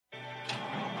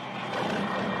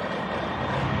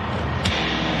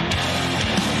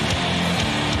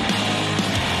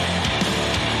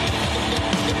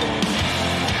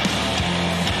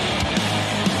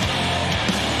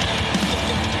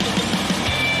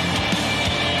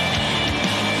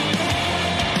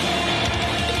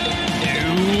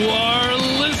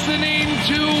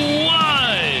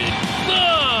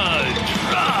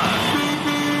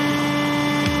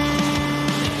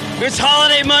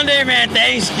Hey, Monday, man.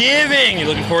 Thanksgiving. You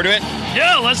looking forward to it?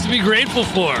 Yeah, lots to be grateful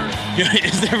for.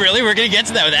 Is there really? We're going to get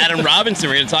to that with Adam Robinson.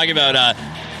 We're going to talk about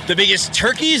the biggest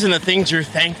turkeys and the things you're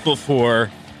thankful for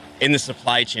in the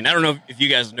supply chain. I don't know if you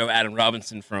guys know Adam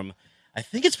Robinson from, I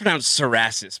think it's pronounced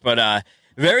Sarasis, but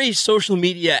very social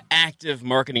media active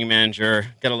marketing manager.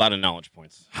 Got a lot of knowledge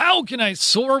points. How can I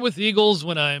soar with eagles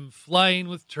when I'm flying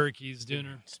with turkeys,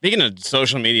 Dooner? Speaking of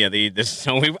social media,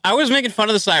 I was making fun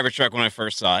of the Cybertruck when I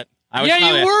first saw it.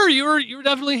 You were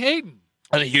definitely hating.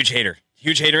 I was a huge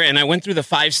hater, and I went through the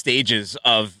 5 stages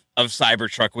of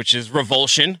Cybertruck, which is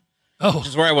revulsion, which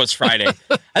is where I was Friday.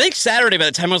 I think Saturday, by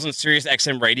the time I was on Sirius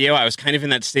XM radio, I was kind of in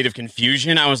that state of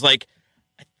confusion. I was like,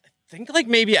 I think like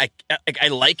maybe I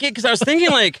like it, because I was thinking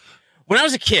like when I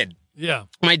was a kid,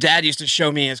 my dad used to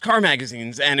show me his car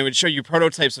magazines, and it would show you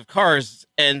prototypes of cars,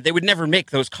 and they would never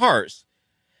make those cars.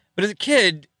 But as a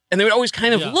kid, and they would always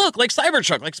kind of look like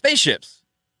Cybertruck, like spaceships.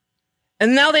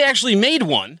 And now they actually made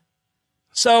one.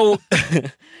 So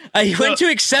I went to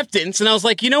acceptance, and I was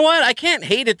like, you know what? I can't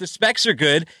hate it. The specs are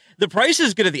good. The price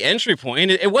is good at the entry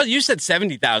point. It was, you said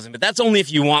 $70,000, but that's only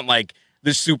if you want like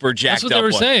the super jacked up one. That's what they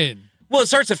were saying. Well, it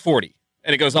starts at 40,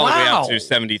 and it goes all the way up to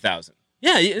 70,000.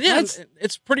 Yeah,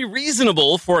 it's pretty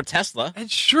reasonable for a Tesla. It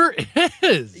sure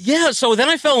is. Yeah, so then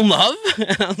I fell in love,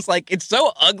 and I was like, it's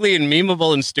so ugly and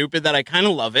memeable and stupid that I kind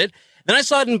of love it. Then I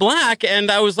saw it in black, and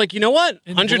I was like, you know what?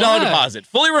 $100 deposit.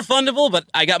 Fully refundable, but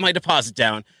I got my deposit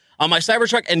down on my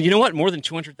Cybertruck. And you know what? More than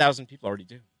 200,000 people already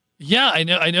do. Yeah, I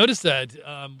know. I noticed that.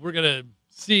 We're going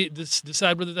to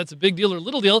decide whether that's a big deal or a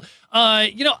little deal.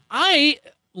 I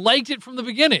liked it from the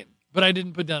beginning, but I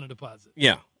didn't put down a deposit.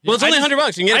 Yeah. Well, it's only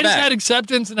 $100. You can get it back. I just had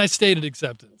acceptance, and I stayed at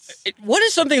acceptance. What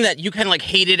is something that you kind of like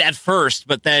hated at first,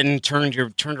 but then turned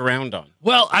around on?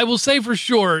 Well, I will say for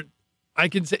sure, I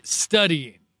can say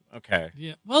studying. Okay.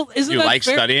 Yeah. Well, isn't you that like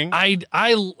fair? Studying? I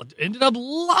ended up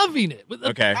loving it with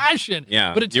a passion.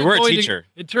 Yeah. But you were a teacher.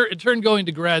 It turned going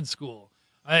to grad school.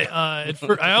 I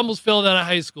almost failed out of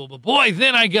high school, but boy,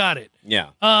 then I got it.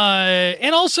 Yeah.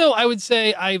 And also, I would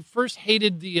say I first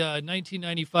hated the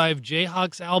 1995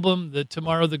 Jayhawks album, the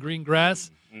Tomorrow the Green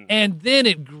Grass, and then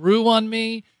it grew on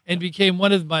me and became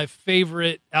one of my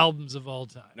favorite albums of all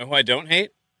time. Know who I don't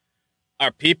hate?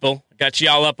 Our people. Got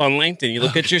you all up on LinkedIn. You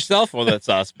look at yourself. Well, that's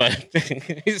us, but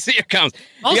you see it comes.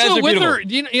 Also, you guys are With beautiful. Her,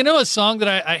 you know a song that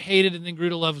I hated and then grew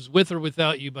to love was With or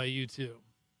Without You by U2.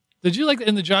 Did you like that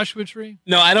in the Joshua Tree?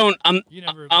 No, I don't. I'm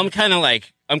kind of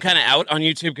out on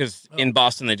YouTube because in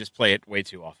Boston they just play it way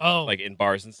too often. Oh. Like in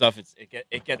bars and stuff.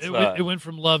 It went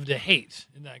from love to hate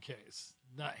in that case,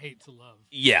 not hate to love.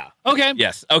 Yeah. Okay.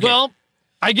 Yes. Okay. Well,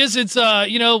 I guess it's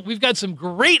we've got some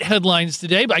great headlines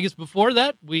today, but I guess before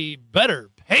that we better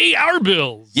pay our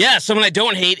bills. Yeah, someone I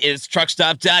don't hate is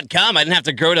truckstop.com. I didn't have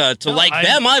to go to like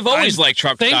them. I've always liked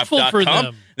truckstop.com. Thankful for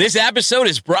them. This episode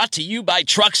is brought to you by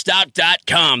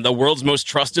truckstop.com, the world's most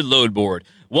trusted load board.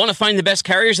 Want to find the best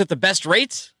carriers at the best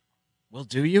rates? Well,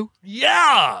 do you?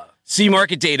 Yeah. See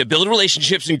market data, build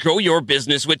relationships, and grow your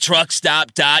business with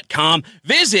truckstop.com.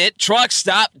 Visit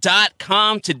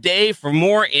truckstop.com today for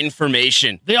more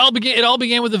information. It all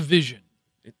began with a vision.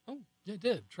 Yeah, it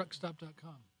did.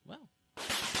 Truckstop.com. Wow.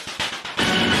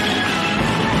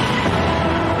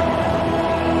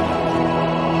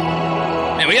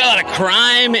 And we got a lot of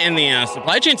crime in the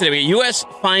supply chain today. We got U.S.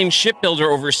 fined shipbuilder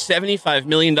over $75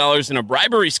 million in a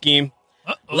bribery scheme.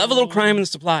 Level of crime in the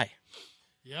supply.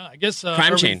 Yeah, I guess.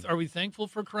 Crime chain. Are we thankful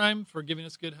for crime for giving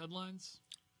us good headlines?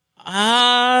 No.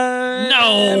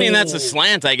 I mean, that's a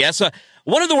slant, I guess.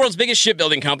 One of the world's biggest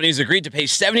shipbuilding companies agreed to pay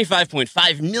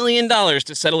 $75.5 million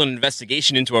to settle an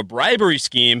investigation into a bribery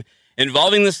scheme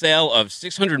involving the sale of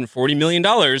 $640 million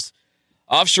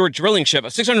offshore drilling ship, a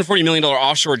 $640 million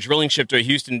offshore drilling ship to a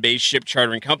Houston-based ship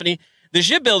chartering company. The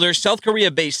shipbuilder, South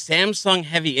Korea-based Samsung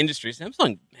Heavy Industries.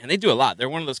 Samsung, man, they do a lot. They're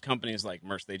one of those companies like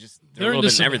Maersk. They're into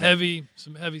some everything.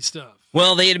 some heavy stuff.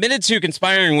 Well, they admitted to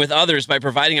conspiring with others by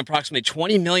providing approximately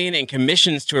 $20 million in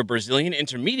commissions to a Brazilian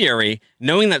intermediary,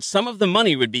 knowing that some of the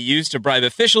money would be used to bribe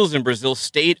officials in Brazil's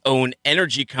state-owned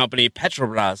energy company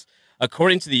Petrobras,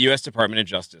 according to the U.S. Department of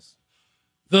Justice.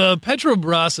 The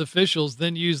Petrobras officials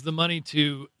then used the money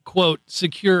to, quote,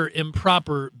 secure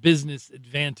improper business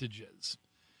advantages,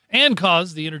 and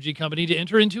caused the energy company to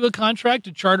enter into a contract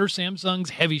to charter Samsung's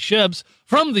heavy ships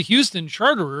from the Houston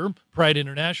charterer, Pride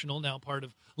International, now part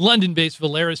of London-based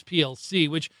Valaris PLC,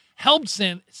 which helped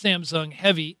Samsung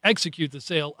Heavy execute the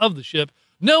sale of the ship,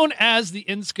 known as the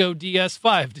Insco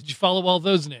DS-5. Did you follow all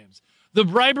those names? The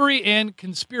bribery and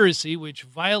conspiracy, which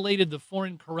violated the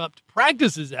Foreign Corrupt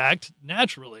Practices Act,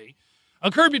 naturally,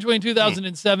 occurred between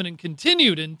 2007 and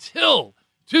continued until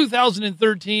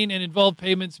 2013 and involved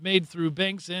payments made through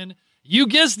banks in, you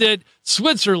guessed it,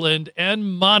 Switzerland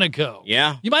and Monaco.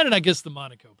 Yeah. You might have not guessed the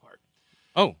Monaco part.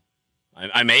 Oh,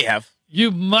 I may have.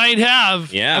 You might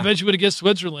have. Yeah. I bet you would have guessed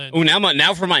Switzerland. Oh,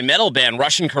 now for my metal band,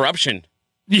 Russian corruption.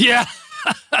 Yeah.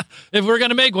 If we're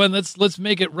going to make one, let's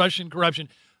make it Russian corruption.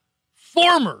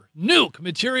 Former Nuke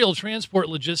Material Transport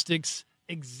Logistics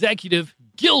executive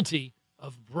guilty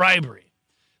of bribery.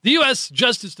 The U.S.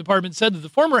 Justice Department said that the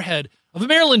former head of a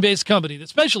Maryland-based company that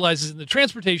specializes in the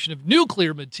transportation of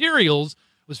nuclear materials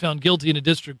was found guilty in a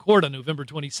district court on November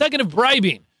 22nd of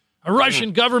bribing a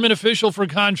Russian government official for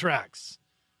contracts.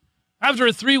 After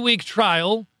a 3-week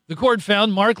trial, the court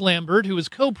found Mark Lambert, who was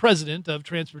co-president of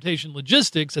Transportation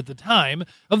Logistics at the time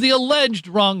of the alleged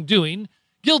wrongdoing,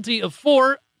 guilty of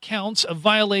 4 counts of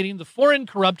violating the Foreign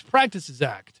Corrupt Practices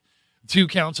Act, 2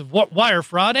 counts of wire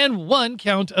fraud, and 1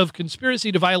 count of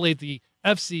conspiracy to violate the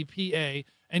FCPA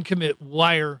and commit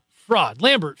wire fraud.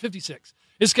 Lambert, 56,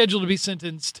 is scheduled to be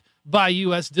sentenced by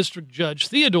U.S. District Judge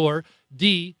Theodore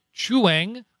D.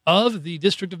 Chuang of the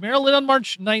District of Maryland on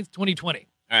March 9th, 2020.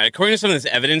 All right, according to some of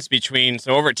this evidence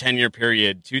over a 10-year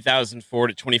period, 2004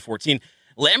 to 2014,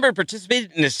 Lambert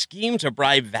participated in a scheme to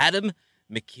bribe Vadim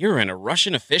Mikirin, a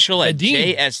Russian official at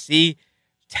JSC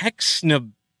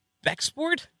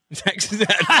Technobexport?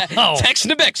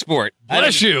 Technobexport.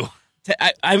 Bless you.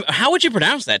 How would you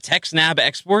pronounce that? Texnab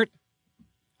Export?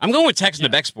 I'm going with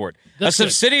Texnobexport, a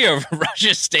subsidiary of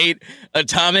Russia's State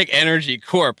Atomic Energy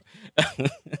Corp.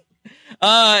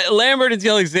 Lambert and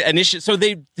Thiel so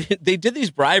they did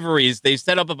these briberies. They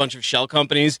set up a bunch of shell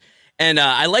companies, and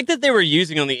I like that they were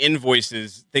using on the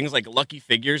invoices things like lucky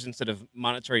figures instead of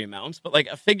monetary amounts. But like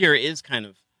a figure is kind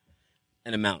of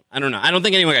an amount. I don't know. I don't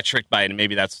think anyone got tricked by it, and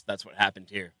maybe that's what happened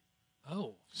here.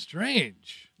 Oh,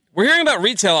 strange. We're hearing about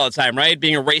retail all the time, right?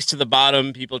 Being a race to the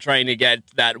bottom, people trying to get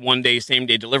that one-day,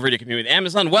 same-day delivery to compete with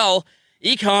Amazon. Well,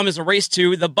 e-com is a race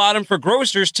to the bottom for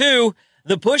grocers, too.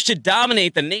 The push to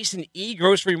dominate the nascent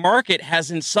e-grocery market has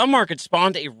in some markets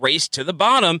spawned a race to the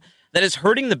bottom that is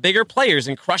hurting the bigger players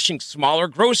and crushing smaller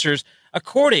grocers,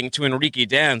 according to Enrique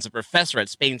Dans, a professor at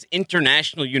Spain's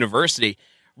International University.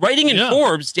 Writing in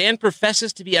Forbes, Dan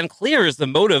professes to be unclear as the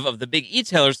motive of the big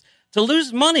e-tailers to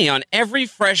lose money on every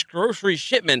fresh grocery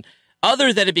shipment,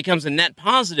 other than it becomes a net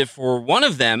positive for one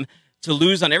of them to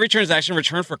lose on every transaction in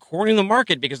return for cornering the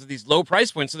market because of these low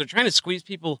price points. So they're trying to squeeze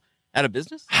people out of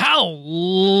business? How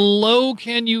low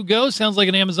can you go? Sounds like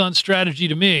an Amazon strategy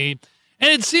to me. And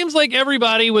it seems like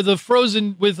everybody with a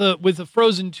Frozen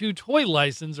 2 toy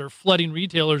license are flooding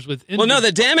retailers with Well, no,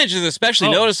 the damage is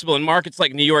especially noticeable in markets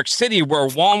like New York City, where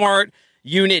Walmart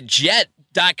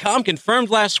UnitJet.com confirmed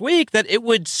last week that it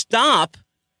would stop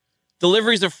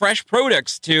deliveries of fresh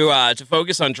products to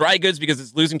focus on dry goods because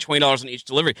it's losing $20 on each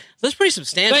delivery. So that's pretty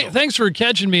substantial. Thanks for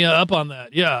catching me up on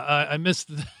that. Yeah, I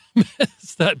missed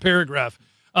that paragraph.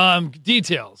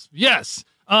 Details. Yes.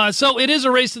 So it is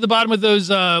a race to the bottom with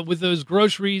those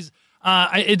groceries.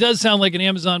 It does sound like an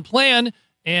Amazon plan,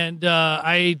 and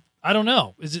I don't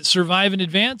know. Is it survive in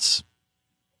advance?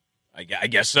 I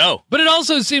guess so. But it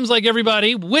also seems like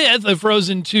everybody with a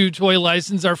Frozen 2 toy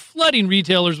license are flooding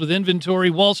retailers with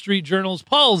inventory. Wall Street Journal's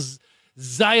Paul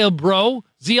Ziabro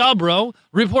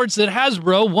reports that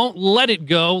Hasbro won't let it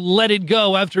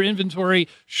go after inventory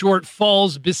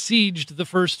shortfalls besieged the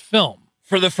first film.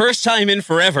 For the first time in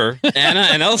forever, Anna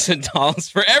and Elsa dolls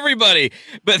for everybody.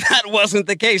 But that wasn't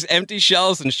the case. Empty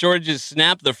shelves and shortages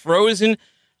snapped the Frozen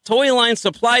toy line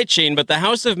supply chain, but the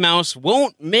House of Mouse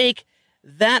won't make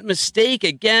that mistake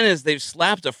again as they've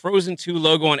slapped a Frozen 2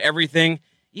 logo on everything.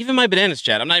 Even my bananas,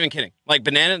 Chad. I'm not even kidding. Like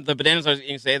the bananas I was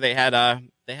eating today, they had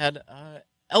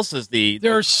Elsa's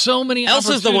There are so many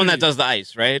Elsa's the one that does the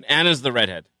ice, right? Anna's the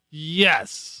redhead.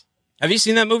 Yes. Have you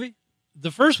seen that movie? The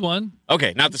first one.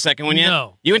 Okay, not the second one yet?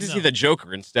 No. You went to see the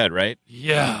Joker instead, right?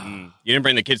 Yeah. You didn't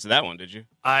bring the kids to that one, did you?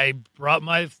 I brought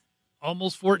my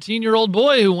almost 14-year-old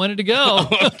boy who wanted to go.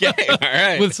 Okay, all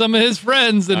right. With some of his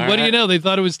friends, and what do you know? They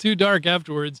thought it was too dark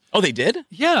afterwards. Oh, they did?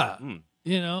 Yeah.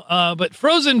 But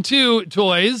Frozen 2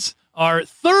 toys are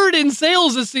third in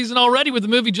sales this season already with the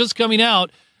movie just coming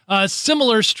out.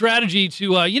 Similar strategy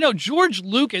to, George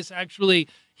Lucas actually,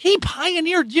 he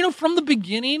pioneered, from the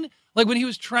beginning, like when he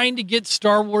was trying to get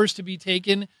Star Wars to be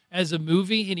taken as a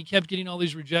movie and he kept getting all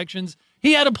these rejections,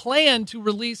 he had a plan to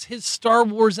release his Star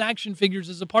Wars action figures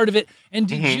as a part of it. And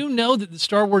did you know that the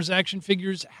Star Wars action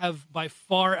figures have by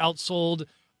far outsold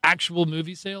actual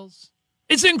movie sales?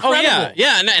 It's incredible. Oh,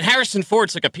 yeah. And Harrison Ford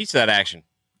took a piece of that action.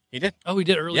 He did. Oh, he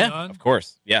did early on? Yeah, of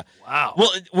course. Yeah. Wow.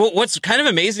 Well, what's kind of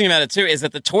amazing about it, too, is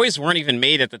that the toys weren't even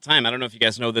made at the time. I don't know if you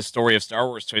guys know this story of Star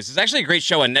Wars toys. There's actually a great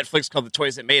show on Netflix called The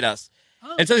Toys That Made Us.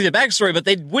 and tells you the backstory, but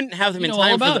they wouldn't have them in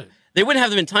time they wouldn't have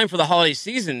them in time for the holiday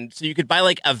season, so you could buy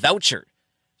like a voucher.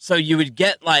 So you would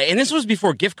get like, and this was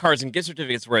before gift cards and gift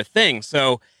certificates were a thing.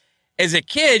 So as a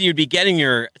kid, you'd be getting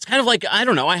it's kind of like, I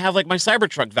don't know, I have like my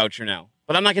Cybertruck voucher now,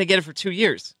 but I'm not going to get it for 2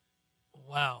 years.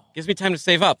 Wow. Gives me time to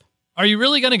save up. Are you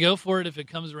really going to go for it if it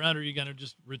comes around, or are you going to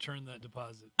just return that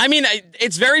deposit? I mean,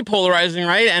 it's very polarizing,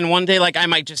 right? And one day, like, I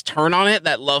might just turn on it.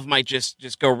 That love might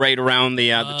just go right around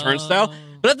the turnstile.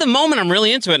 But at the moment, I'm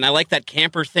really into it, and I like that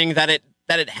camper thing that it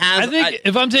has. I think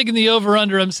if I'm taking the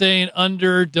over-under, I'm saying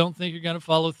under, don't think you're going to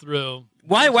follow through.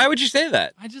 Why would you say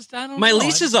that? I don't know. My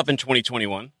lease is up in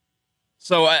 2021,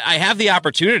 so I have the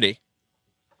opportunity.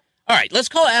 All right, let's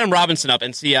call Adam Robinson up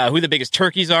and see who the biggest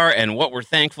turkeys are and what we're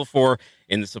thankful for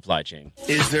in the supply chain.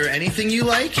 Is there anything you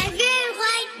like? I very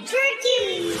like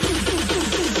turkey.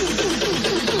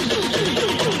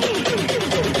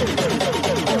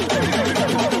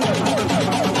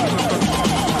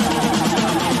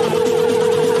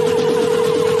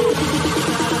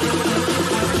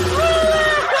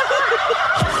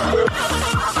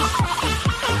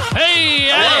 Hey,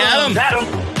 Adam. Hey, Adam.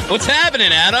 What's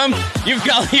happening, Adam?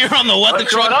 You're on the What the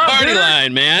Truck party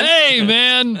line, man. Hey,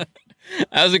 man.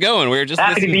 How's it going? We were just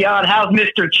happy to be on. How's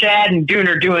Mr. Chad and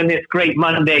Dooner doing this great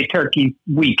Monday Turkey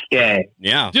Week day?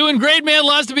 Yeah. Doing great, man.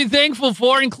 Lots to be thankful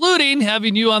for, including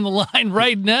having you on the line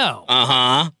right now.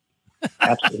 Uh-huh.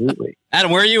 Absolutely.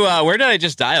 Adam, where are you? Where did I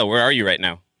just dial? Where are you right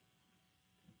now?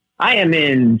 I am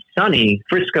in sunny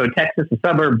Frisco, Texas, a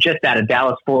suburb just out of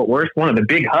Dallas-Fort Worth, one of the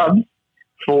big hubs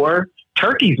for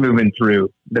turkeys moving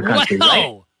through the country. Wow.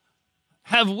 Right?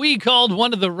 Have we called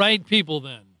one of the right people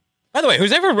then? By the way,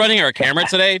 who's ever running our camera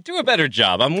today, do a better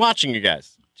job. I'm watching you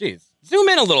guys. Jeez. Zoom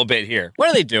in a little bit here. What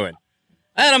are they doing?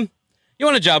 Adam, you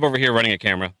want a job over here running a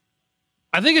camera?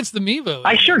 I think it's the Mevo.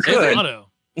 I sure could.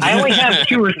 I only have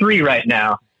 2 or 3 right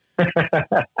now.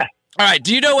 All right.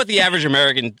 Do you know what the average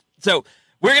American... So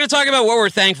we're going to talk about what we're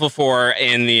thankful for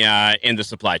in the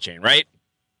supply chain, right?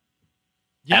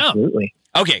 Yeah. Absolutely.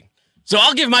 Okay. So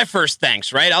I'll give my first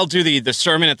thanks, right? I'll do the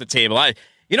sermon at the table.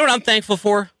 You know what I'm thankful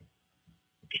for?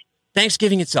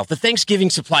 Thanksgiving itself, the Thanksgiving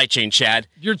supply chain, Chad.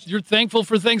 You're thankful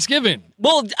for Thanksgiving.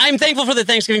 Well, I'm thankful for the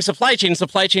Thanksgiving supply chains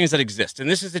that exist. And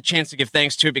this is a chance to give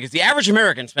thanks to it because the average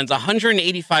American spends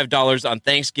 $185 on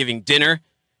Thanksgiving dinner.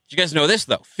 Did you guys know this,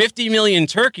 though? 50 million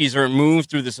turkeys are moved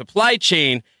through the supply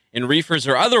chain in reefers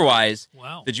or otherwise.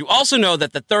 Wow. Did you also know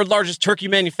that the third largest turkey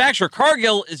manufacturer,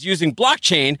 Cargill, is using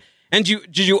blockchain? And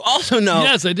did you also know...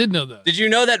 Yes, I did know that. Did you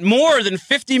know that more than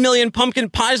 50 million pumpkin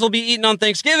pies will be eaten on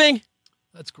Thanksgiving?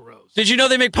 That's gross. Did you know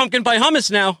they make pumpkin pie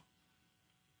hummus now?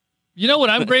 You know what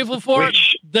I'm grateful for?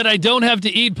 That I don't have to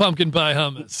eat pumpkin pie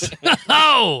hummus.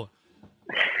 Oh!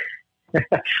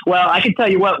 Well, I can tell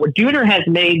you what Dooner has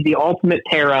made the ultimate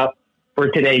tear-up for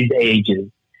today's ages,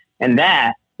 and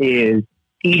that is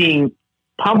eating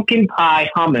pumpkin pie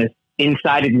hummus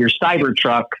inside of your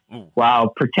Cybertruck while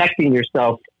protecting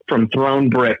yourself from thrown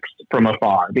bricks from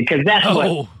afar, because that's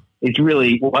what is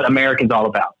really what America's all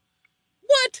about.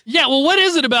 What? Yeah, well, what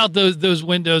is it about those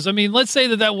windows? I mean, let's say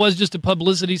that was just a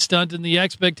publicity stunt and the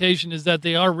expectation is that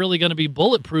they are really going to be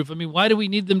bulletproof. I mean, why do we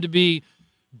need them to be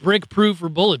brick-proof or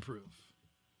bulletproof?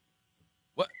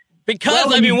 What? Because,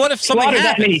 what if something happens?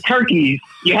 That many turkeys,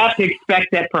 you have to expect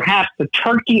that perhaps the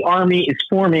turkey army is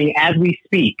forming as we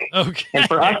speak. Okay. And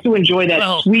for us to enjoy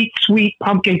that sweet, sweet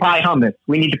pumpkin pie hummus,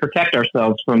 we need to protect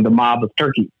ourselves from the mob of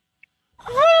turkeys.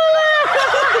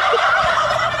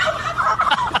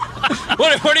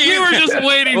 What are you? We were just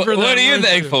waiting for that. What are you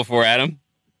thankful for, Adam?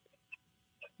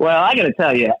 Well, I got to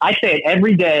tell you, I say it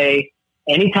every day,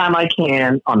 anytime I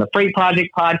can, on the Freight Project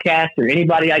podcast or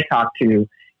anybody I talk to.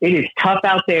 It is tough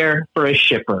out there for a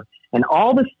shipper, and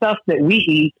all the stuff that we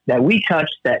eat, that we touch,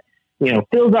 that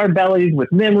fills our bellies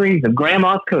with memories of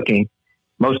grandma's cooking,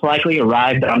 most likely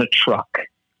arrived on a truck.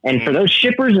 And for those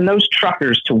shippers and those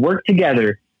truckers to work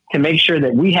together to make sure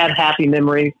that we have happy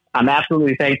memories, I'm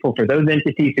absolutely thankful for those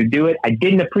entities who do it. I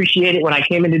didn't appreciate it when I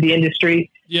came into the industry,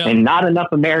 and not enough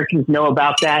Americans know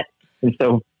about that. And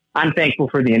so I'm thankful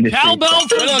for the industry. Cowbell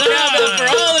for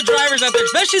all the drivers out there,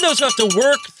 especially those who have to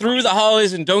work through the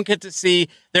holidays and don't get to see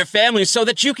their families so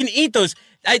that you can eat those.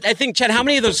 I think, Chad, how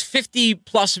many of those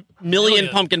 50-plus million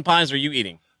pumpkin pies are you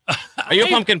eating? Are you a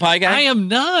pumpkin pie guy? I am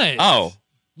not. Oh.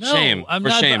 No, shame. I'm for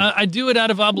not. Shame. I do it out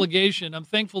of obligation. I'm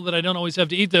thankful that I don't always have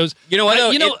to eat those. You know what?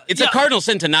 It's a cardinal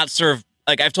sin to not serve.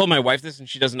 Like, I've told my wife this, and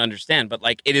she doesn't understand. But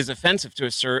it is offensive to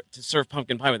serve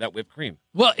pumpkin pie without whipped cream.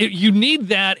 Well, you need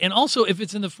that, and also if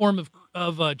it's in the form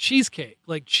of cheesecake,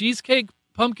 like cheesecake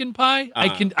pumpkin pie, I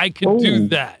can do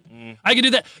that. I can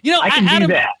do that. I can do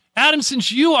that. Adam,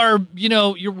 since you are,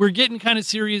 we're getting kind of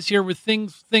serious here with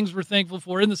things we're thankful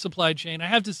for in the supply chain. I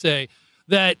have to say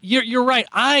that you're right.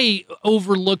 I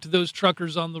overlooked those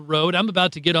truckers on the road. I'm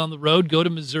about to get on the road, go to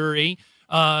Missouri,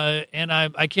 and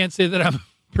I can't say that I'm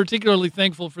particularly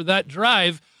thankful for that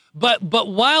drive. But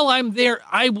while I'm there,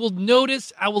 I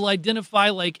will identify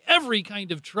like every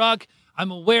kind of truck. I'm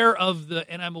aware of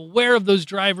those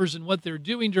drivers and what they're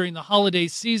doing during the holiday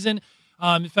season.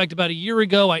 In fact, about a year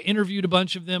ago, I interviewed a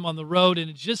bunch of them on the road, and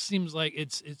it just seems like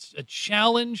it's a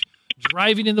challenge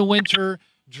driving in the winter,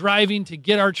 driving to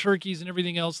get our turkeys and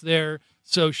everything else there.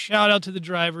 So shout out to the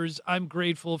drivers. I'm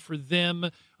grateful for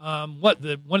them. One of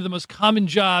the most common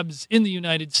jobs in the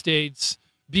United States,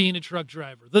 being a truck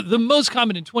driver. The most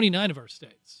common in 29 of our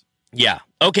states. Yeah.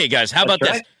 Okay, guys, how about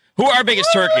this? Who are our biggest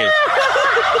turkeys?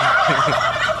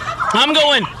 I'm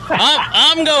going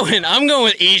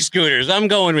with e-scooters.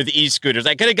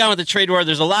 I could have gone with the trade war.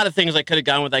 There's a lot of things I could have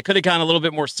gone with. I could have gone a little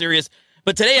bit more serious.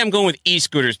 But today I'm going with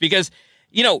e-scooters because,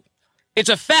 it's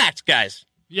a fact, guys,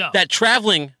 that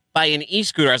traveling by an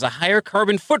e-scooter has a higher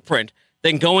carbon footprint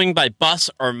than going by bus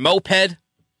or moped.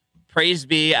 Praise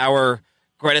be our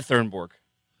Greta Thunberg.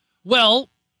 Well,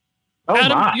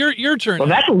 Adam, your turn. Well,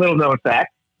 that's a little known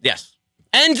fact. Yes.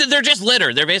 And they're just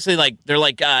litter. They're basically like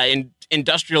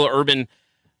industrial urban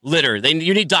litter.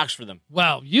 You need docks for them.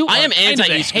 Wow, I am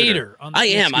anti-e-scooter. I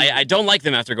am. I don't like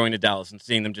them after going to Dallas and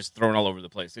seeing them just thrown all over the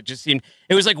place. It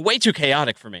was like way too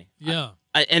chaotic for me. Yeah.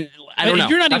 I don't know.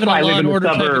 You're not even a Law and Order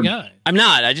type of guy. I'm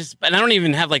not. I don't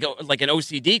even have like an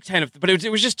OCD kind of. But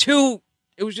it was just too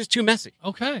messy.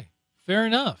 Okay, fair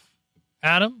enough.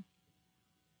 Adam,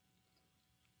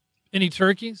 any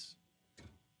turkeys?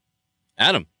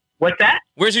 Adam, what's that?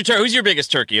 Who's your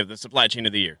biggest turkey of the supply chain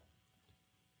of the year?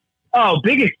 Oh,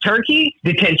 biggest turkey?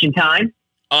 Detention time.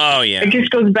 Oh yeah. It just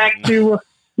goes back to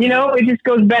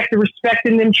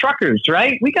respecting them truckers,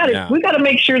 right? We gotta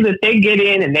make sure that they get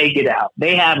in and they get out.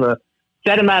 They have a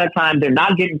set amount of time. They're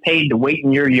not getting paid to wait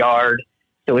in your yard.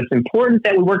 So it's important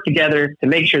that we work together to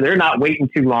make sure they're not waiting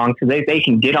too long so they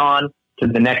can get on to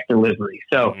the next delivery.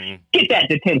 So get that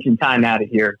detention time out of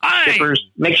here. Shippers,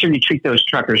 make sure you treat those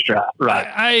truckers right.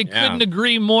 I couldn't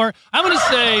agree more. I'm going to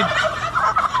say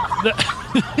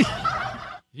that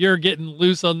you're getting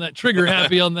loose on that, trigger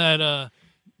happy on that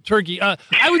turkey. I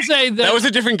would say that was a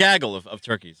different gaggle of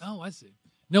turkeys. Oh, I see.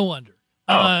 No wonder.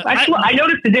 I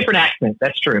noticed a different accent.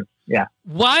 That's true. Yeah.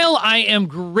 While I am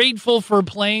grateful for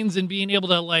planes and being able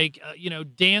to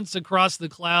dance across the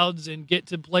clouds and get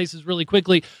to places really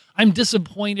quickly, I'm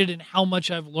disappointed in how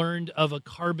much I've learned of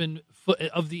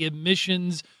of the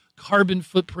emissions carbon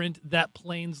footprint that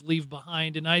planes leave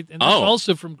behind. And that's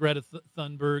also from Greta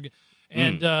Thunberg.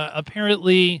 And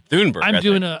apparently Thunberg, I'm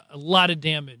doing a lot of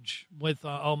damage with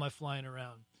all my flying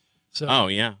around. So,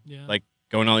 like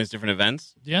going to all these different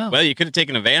events. Yeah. Well, you could have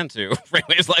taken a van to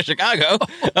Freightways/Chicago.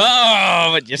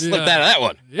 But you slipped out of that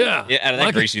one. Yeah. Out of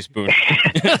that greasy spoon.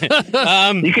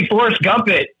 You could Forrest Gump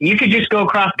it. You could just go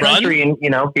across country and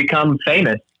become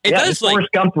famous. Forrest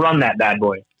Gump run that bad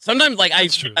boy. Sometimes,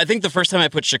 I think the first time I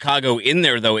put Chicago in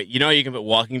there, though, you can put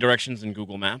walking directions in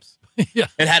Google Maps. Yeah.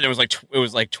 It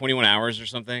was like 21 hours or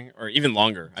something, or even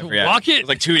longer. I forget. Walk it? It was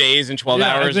like 2 days and 12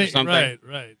 hours or something.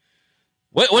 Right.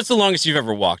 What's the longest you've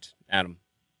ever walked, Adam?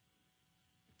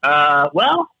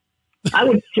 Well, I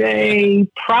would say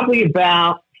probably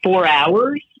about 4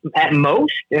 hours at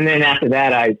most, and then after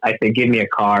that, I say give me a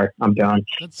car. I'm done.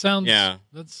 That sounds. Yeah.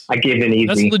 I give it easy.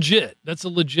 That's legit. That's a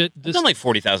legit. I've done like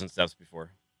 40,000 steps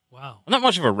before. Wow. I'm not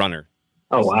much of a runner.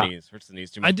 Oh wow. Hurts the knees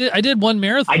too much. I did one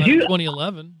marathon in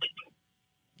 2011,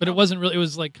 but it wasn't really. It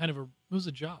was like it was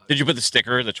a jog. Did you put the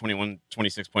sticker, the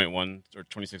 26.1 or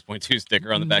 26.2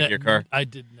 sticker on the back of your car? I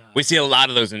did not. We see a lot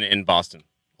of those in Boston.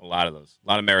 A lot of those. A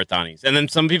lot of marathonis. And then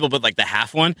some people put like the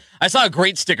half one. I saw a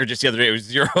great sticker just the other day. It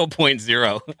was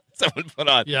 0.0. Someone put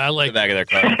on the back of their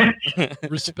car.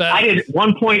 Respect. I did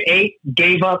 1.8,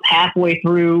 gave up halfway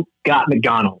through, got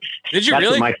McDonald's. Did you That's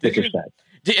really? What my sticker said.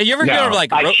 Did you ever hear of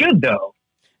I should though.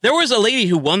 There was a lady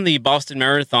who won the Boston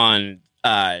Marathon.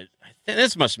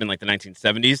 This must have been like the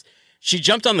 1970s. She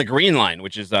jumped on the green line,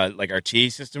 which is like our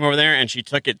T system over there, and she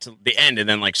took it to the end and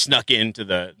then snuck into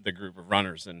the group of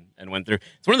runners and went through.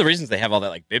 It's one of the reasons they have all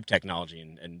that bib technology.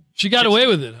 And she got away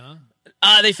with it,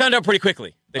 huh? They found out pretty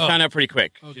quickly. Found out pretty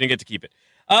quick. Okay. She didn't get to keep it.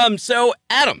 So,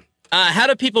 Adam, how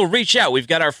do people reach out? We've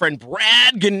got our friend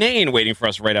Brad Ganane waiting for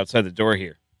us right outside the door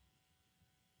here.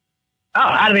 Oh,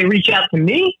 how do they reach out to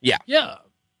me? Yeah.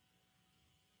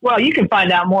 Well, you can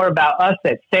find out more about us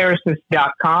at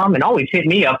Saracens.com and always hit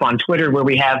me up on Twitter where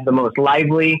we have the most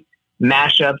lively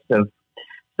mashups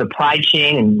of supply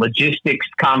chain and logistics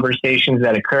conversations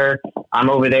that occur, I'm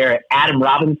over there at Adam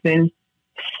Robinson,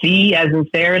 C as in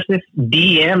Ceresis,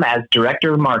 DM as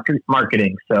Director of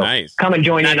Marketing. So nice. Come and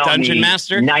join not in on Dungeon the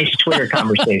Master? Nice Twitter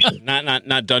conversation. Not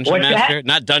Dungeon What's Master? that?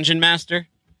 Not Dungeon Master?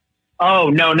 Oh,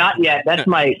 no, not yet. That's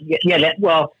my,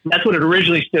 that's what it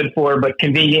originally stood for, but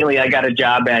conveniently I got a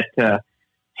job at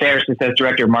Ceresis as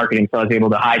Director of Marketing, so I was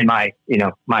able to hide my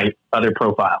other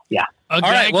profile. Yeah. All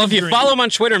right. Well, if you follow him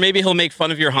on Twitter, maybe he'll make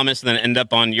fun of your hummus and then end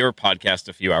up on your podcast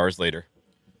a few hours later.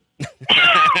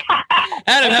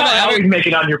 Adam, always make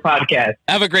it on your podcast.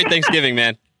 Have a great Thanksgiving,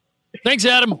 man. Thanks,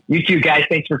 Adam. You too, guys.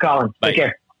 Thanks for calling. Bye. Take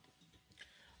care.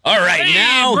 All right, hey,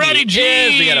 now Brady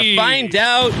G. we got to find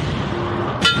out.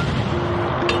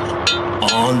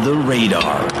 On the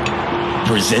Radar,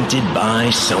 presented by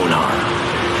Sonar.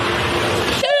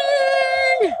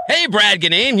 Hey, Brad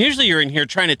Ganane. Usually you're in here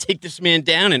trying to take this man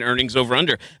down in earnings over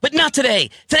under, but not today.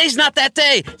 Today's not that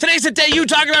day. Today's the day you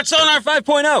talk about Sonar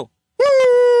 5.0.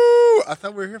 Woo! I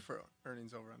thought we were here for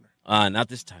earnings over under. Not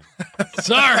this time.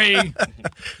 Sorry.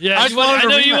 Yeah, I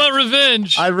know you want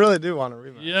revenge. I really do want a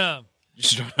rematch. Yeah.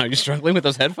 Are you struggling with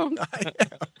those headphones?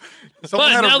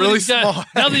 Someone had a really small.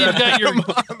 Now that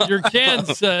you've got your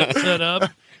cans set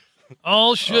up,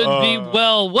 all should be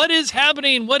well. What is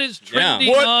happening? What is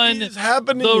trending on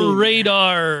the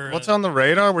radar? What's on the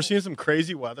radar? We're seeing some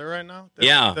crazy weather right now. Is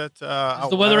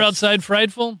the weather outside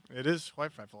frightful? It is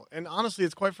quite frightful. And honestly,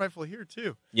 it's quite frightful here,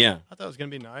 too. Yeah. I thought it was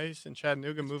going to be nice. And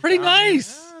Chattanooga moved pretty down.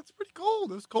 nice. Yeah, it's pretty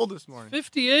cold. It was cold this morning.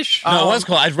 50-ish. No, it was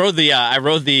cold. I rode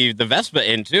the Vespa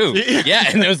in, too. Yeah,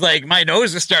 and it was like, my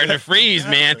nose is starting to freeze,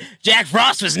 man. Jack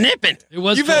Frost was nipping. It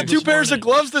was. You've had 2 pairs of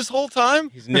gloves this whole time?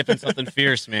 He's nipping something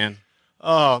fierce, man.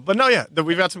 But no, yeah,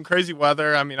 we've got some crazy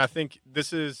weather. I mean, I think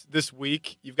this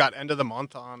week. You've got end of the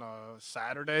month on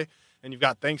Saturday, and you've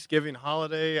got Thanksgiving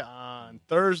holiday on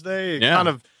Thursday. It kind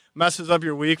of messes up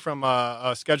your week from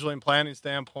a scheduling planning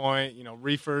standpoint. You know,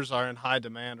 reefers are in high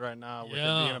demand right now with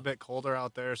it being a bit colder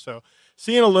out there. So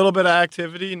seeing a little bit of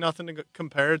activity, nothing to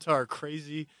compare to our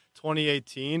crazy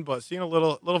 2018, but seeing a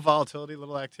little volatility,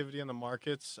 little activity in the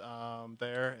markets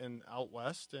there and out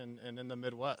west and in the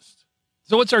Midwest.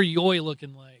 So what's our yoy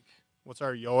looking like? What's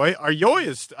our yoy? Our yoy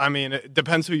is, I mean, it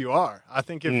depends who you are. I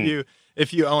think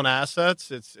if you own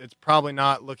assets, it's probably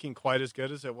not looking quite as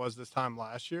good as it was this time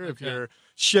last year. Okay. If you're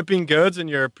shipping goods and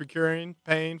you're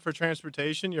paying for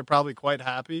transportation, you're probably quite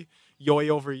happy. Yoy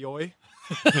over yoy.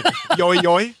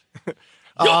 yoy.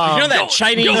 You know that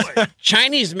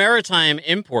Chinese maritime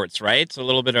imports, right? So a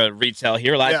little bit of retail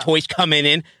here, a lot of toys coming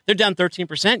in. They're down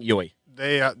 13%, yoy.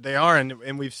 They are,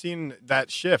 and we've seen that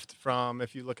shift from,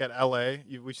 if you look at LA,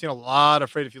 we've seen a lot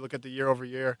of freight. If you look at the year over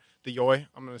year, the yoy,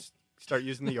 I'm going to start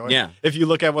using the yoy. Yeah. If you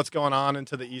look at what's going on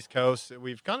into the East Coast,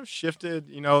 we've kind of shifted,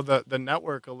 the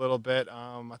network a little bit.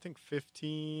 I think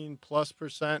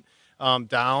 15+%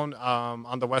 down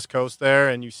on the West Coast there,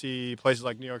 and you see places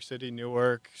like New York City,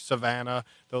 Newark, Savannah,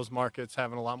 those markets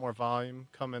having a lot more volume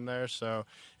come in there. So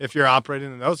if you're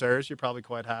operating in those areas, you're probably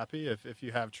quite happy if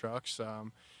you have trucks.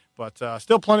 But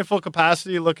still plentiful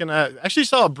capacity. Actually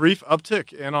saw a brief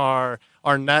uptick in our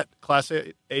net Class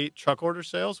 8 truck order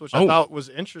sales, which I thought was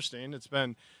interesting. It's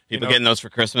been people getting those for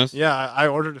Christmas. Yeah, I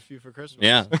ordered a few for Christmas.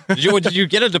 Yeah. Did you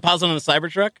get a deposit on the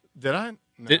Cybertruck? Did I?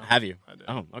 No, have you? I did.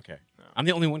 Oh, okay. No. I'm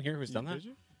the only one here who's done that. Did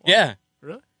you? Yeah.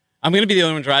 Really? I'm going to be the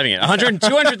only one driving it.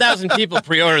 200,000 people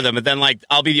pre-order them, but then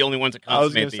I'll be the only one to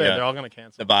consummate they're all going to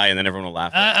cancel the buy, and then everyone will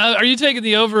laugh. Are you taking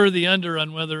the over or the under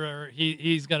on whether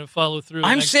he's going to follow through?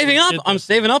 I'm saving up. I'm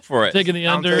saving up for it. Taking the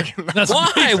under.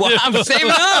 Why? Well, I'm saving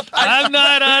up. I'm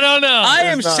not. I don't know. I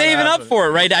am saving up for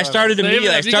it. Right. I started immediately.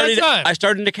 I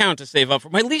started an account to save up for.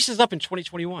 My lease is up in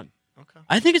 2021. Okay.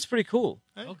 I think it's pretty cool.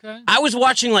 Okay. I was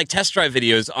watching test drive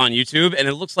videos on YouTube, and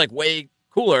it looks way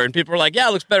cooler, and people were like, "Yeah,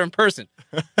 it looks better in person."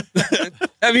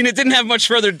 I mean, it didn't have much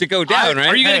further to go down, right?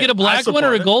 Are you going to get a black one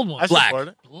or a gold one? I support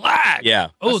it. Black. Yeah.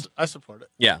 Oh, I support it.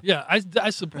 Yeah. Yeah, I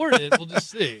support it. We'll just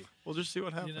see. We'll just see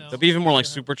what happens. There'll be even more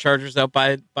superchargers out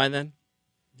by then.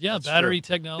 Yeah, that's battery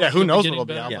technology. Yeah, who knows what'll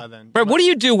be out by then. But what do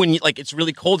you do when it's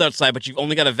really cold outside, but you've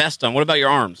only got a vest on? What about your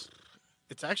arms?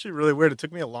 It's actually really weird. It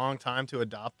took me a long time to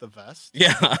adopt the vest.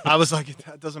 Yeah. I was like,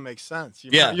 that doesn't make sense.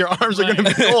 Your arms are going to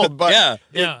be cold, but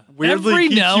weirdly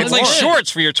keeps you warm. It's like shorts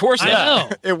for your torso. I know.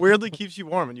 It weirdly keeps you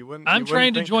warm, and you wouldn't. I'm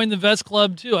trying to join the vest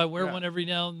club too. I wear one every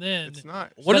now and then. It's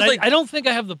nice. I don't think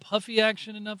I have the puffy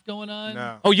action enough going on.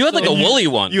 No. Oh, you had a woolly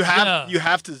one. You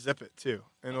have to zip it too.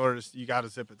 In order you got to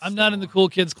zip it. I'm not in the cool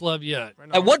kids club yet.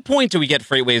 At what point do we get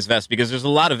Freightways vests? Because there's a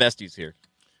lot of vesties here.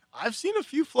 I've seen a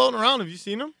few floating around. Have you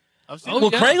seen them?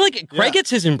 Craig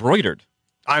gets his embroidered.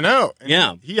 I know.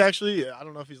 And he actually, I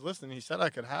don't know if he's listening. He said I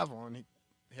could have one.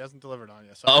 He hasn't delivered on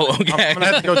yet. So okay. I'm gonna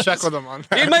have to go check with him on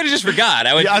that. He might have just forgot.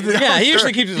 He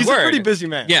usually keeps his He's word. a pretty busy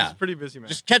man. Yeah. He's a pretty busy man.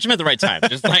 Just catch him at the right time.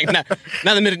 Just like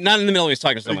not in the middle when he's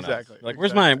talking to someone Exactly. else. Like,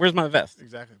 where's my vest?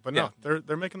 Exactly. But no,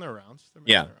 they're making their rounds.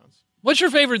 What's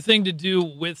your favorite thing to do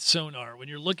with sonar when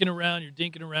you're looking around, you're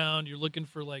dinking around, you're looking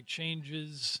for like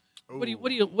changes? Ooh.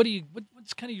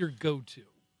 What's kind of your go-to?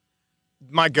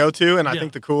 My go-to, and I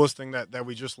think the coolest thing that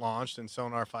we just launched in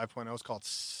Sonar 5.0 is called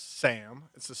SAM.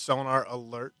 It's the Sonar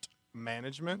Alert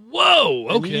Management. Whoa,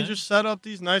 okay. And you just set up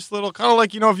these nice little, kind of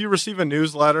like, if you receive a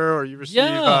newsletter or you receive,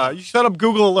 you set up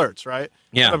Google Alerts, right?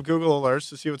 Yeah. Set up Google Alerts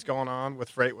to see what's going on with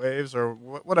freight waves or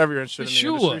whatever you're interested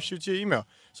in the industry. Shoot you an email.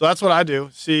 So that's what I do.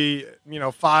 See,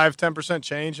 5-10%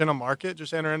 change in a market,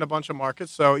 just enter in a bunch of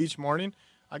markets. So each morning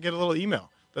I get a little email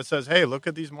that says, hey, look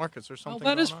at these markets or something. Oh,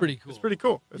 that is pretty cool. It's pretty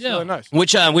cool. It's really nice.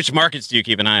 Which markets do you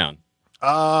keep an eye on?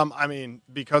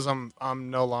 Because I'm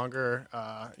no longer,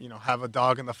 have a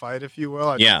dog in the fight, if you will.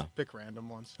 I just pick random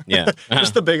ones. Yeah.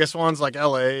 Just the biggest ones like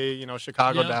LA,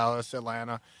 Chicago, Dallas,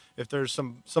 Atlanta. If there's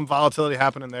some volatility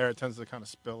happening there, it tends to kind of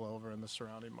spill over in the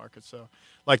surrounding markets. So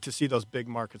like to see those big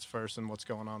markets first and what's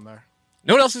going on there.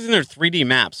 Know what else is in their 3D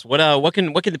maps? What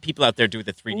can the people out there do with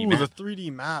the 3D map? The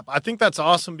 3D map. I think that's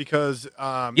awesome because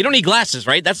you don't need glasses,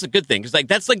 right? That's the good thing. Because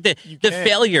that's like the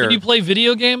failure. Can you play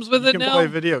video games with it now? You can play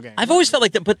video games. I've always felt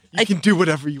like that, but I can do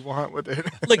whatever you want with it.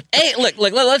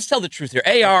 Let's tell the truth here.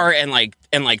 AR and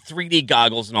 3D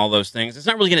goggles and all those things. It's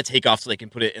not really going to take off so they can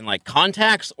put it in like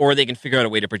contacts or they can figure out a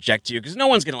way to project you because no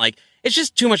one's going to it's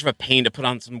just too much of a pain to put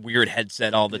on some weird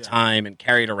headset all the time and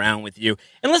carry it around with you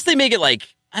unless they make it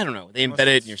I don't know. They embed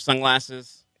it in your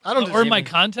sunglasses. I don't. Or my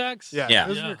contacts. Yeah.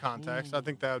 Those are your contacts. I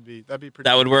think that'd be pretty.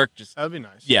 That would work. That'd be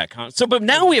nice. Yeah. But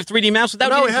now we have 3D maps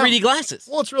without needing 3D glasses.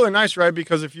 Well, it's really nice, right?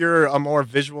 Because if you're a more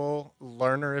visual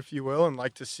learner, if you will, and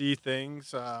like to see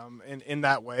things in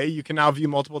that way, you can now view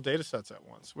multiple data sets at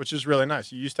once, which is really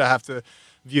nice. You used to have to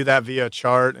view that via a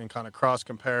chart and kind of cross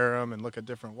compare them and look at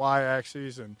different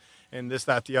y-axes and this,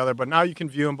 that, the other. But now you can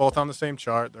view them both on the same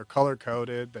chart. They're color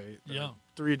coded. They're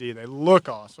 3D. They look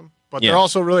awesome, but they're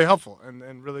also really helpful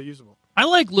and really usable. I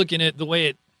like looking at the way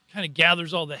it kind of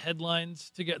gathers all the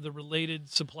headlines to get the related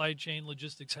supply chain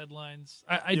logistics headlines.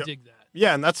 I dig that.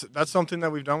 Yeah, and that's something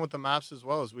that we've done with the maps as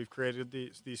well. Is we've created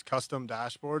these custom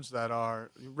dashboards that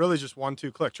are really just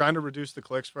 1-2 click, trying to reduce the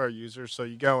clicks for our users. So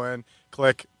you go in,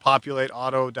 click, populate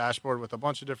auto dashboard with a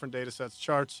bunch of different data sets,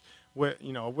 charts, with a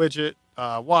widget,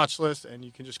 watch list, and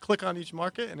you can just click on each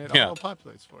market and it auto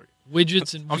populates for you.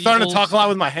 Widgets and I'm starting to talk a lot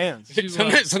with my hands.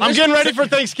 Sometimes I'm getting ready for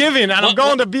Thanksgiving, and I'm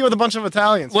going to be with a bunch of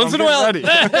Italians. Once in a while,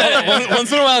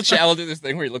 Chad will do this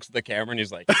thing where he looks at the camera and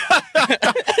he's like,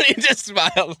 and he just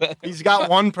smiles. He's got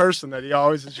one person that he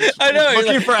always is just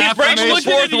looking for affirmation. He breaks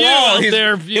the fourth wall.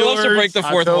 He loves to break the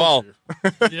fourth wall.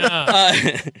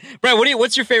 Yeah. Brad,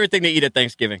 what's your favorite thing to eat at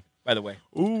Thanksgiving, by the way?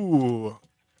 Ooh.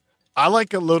 I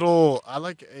like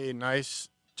a nice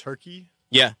turkey.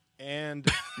 Yeah. And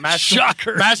mashed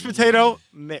potato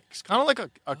mix. Kind of like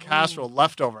a casserole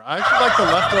leftover. I actually like the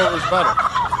leftovers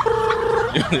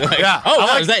better. Yeah.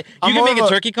 Oh, is that you can make a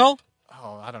turkey call?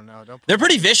 Oh, I don't know. They're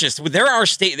pretty vicious. There are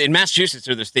in Massachusetts,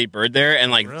 they're the state bird there,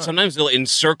 and sometimes they'll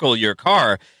encircle your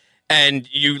car, and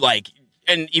you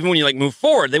and even when you move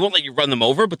forward, they won't let you run them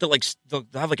over, but they'll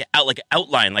have an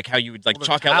outline, like how you would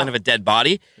chalk outline of a dead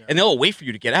body, and they'll wait for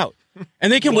you to get out,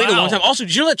 and they can wait a long time. Also,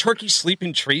 did you know that turkeys sleep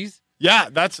in trees? Yeah,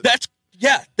 they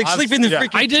sleep in the freaking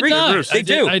I did tree. not. They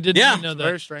do. I did not know that.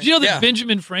 Very strange. Did you know that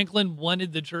Benjamin Franklin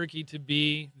wanted the turkey to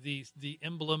be the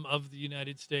emblem of the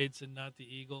United States and not the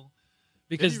eagle?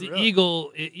 Because the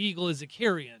eagle is a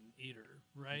carrion eater,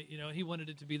 right? He wanted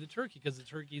it to be the turkey because the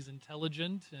turkey's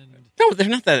intelligent and no, they're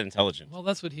not that intelligent. Well,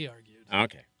 that's what he argued.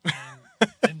 Okay.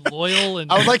 And loyal and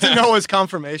I would like to know his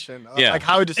confirmation. Like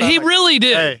how he decided. He really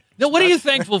did. Hey, now, what are you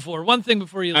thankful for? One thing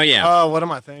before you leave. Oh yeah. What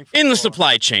am I thankful in the for?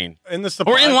 supply chain? In the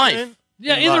supply or in chain? life?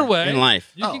 Yeah, either way. In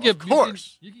life. You can get, of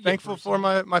course. You can thankful for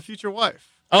my future wife.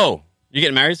 Oh, you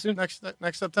getting married soon? Next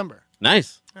September.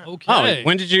 Nice. Okay. Oh,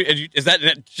 when did you? Is that?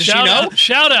 Does she know? Out,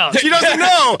 shout out. She doesn't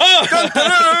know.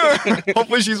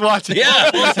 Hopefully she's watching. Yeah.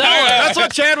 That's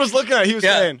what Chad was looking at. He was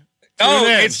saying. Oh,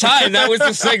 it's time. That was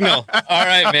the signal. All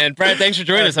right, man. Brad, thanks for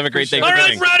joining us. Have a great day. All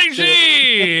right, Brady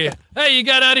G. Hey, you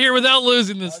got out of here without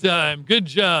losing this time. Good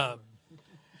job.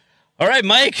 All right,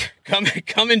 Mike, come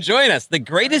and join us. The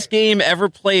greatest game ever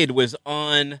played was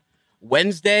on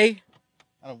Wednesday.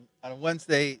 On a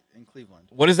Wednesday in Cleveland.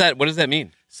 What does that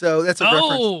mean? So that's a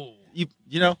reference.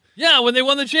 You know? Yeah, when they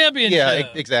won the championship. Yeah,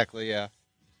 exactly. Yeah.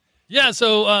 Yeah,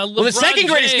 so Well, the second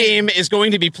greatest game is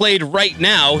going to be played right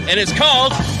now, and it's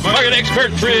called Market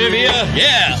Expert Trivia.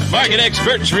 Yeah, Market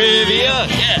Expert Trivia.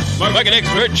 Yeah, Market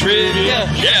Expert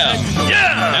Trivia. Yeah,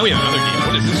 yeah. Now we have another game.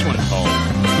 What is this one called?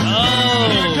 Oh,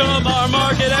 Here come our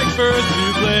market experts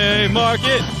to play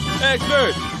Market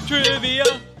Expert Trivia.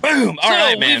 Boom! All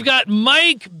right, man. We've got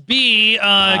Mike B.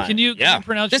 Can you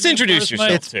pronounce? Just your name introduce first, yourself.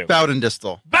 Mike? It's Bowden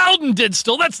Distal. Bowden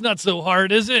Didstall. That's not so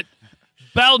hard, is it?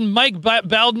 Bowden, Mike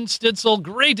Bowden Stitzel.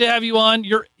 Great to have you on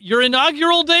your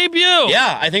inaugural debut.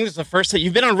 Yeah, I think this is the first time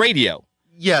you've been on radio.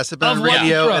 Yes, I've been on Of what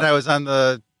radio, intro? and I was on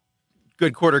the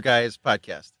Good Quarter Guys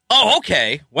podcast. Oh,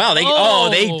 okay. Wow,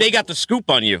 they got the scoop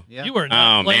on you. Yeah. You were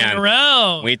not playing man.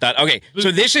 around. We thought, okay, so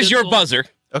this is your Stitzel. buzzer.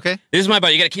 Okay. This is my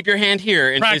buzzer. You got to keep your hand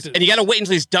here, and Practice. you got to wait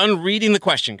until he's done reading the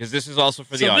question because this is also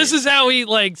for the So audience. this is how he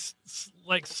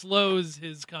slows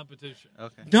his competition.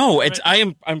 Okay. No, it's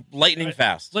Right. I'm lightning Right.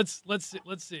 fast. Let's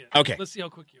see it. Okay. Let's see how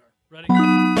quick you are. Ready?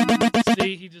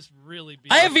 See, he just really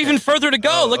beat. I have even further to go.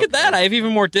 Oh, Look at okay. that. I have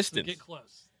even more So distance. get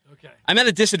close. Okay. I'm at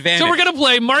a disadvantage. So we're gonna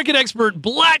play Market Expert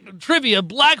Black Trivia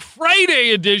Black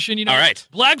Friday edition. You know, All right.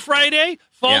 Black Friday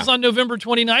falls Yeah. on November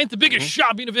 29th, the biggest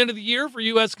shopping event of the year for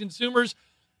U.S. consumers,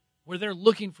 where they're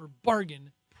looking for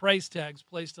bargain price tags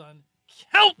placed on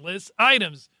countless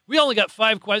items. We only got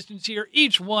 5 questions here.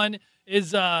 Each one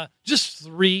is just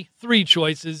three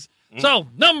choices. So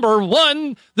number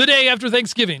 1, the day after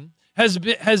Thanksgiving has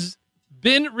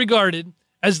been regarded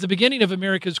as the beginning of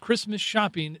America's Christmas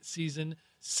shopping season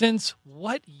since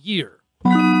what year?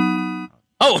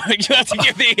 Oh, you have to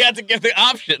give the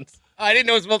options. I didn't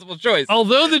know it was multiple choice.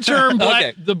 Although the term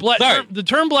Okay. the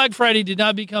term Black Friday did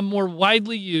not become more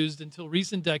widely used until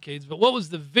recent decades, but what was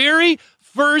the very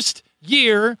first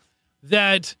year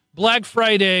that Black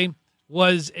Friday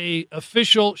was a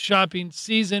official shopping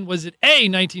season? Was it A,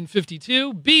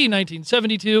 1952, B,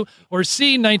 1972, or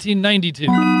C, 1992?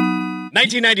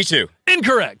 1992.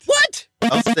 Incorrect. What?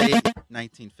 I'll say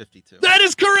 1952. That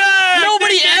is correct.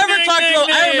 Nobody Ding, ding, ever ding, talked ding, about.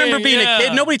 I ding. remember being Yeah. a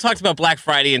kid. Nobody talked about Black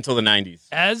Friday until the 90s.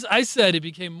 As I said, it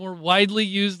became more widely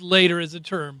used later as a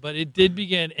term, but it did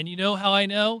begin. And you know how I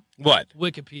know? What?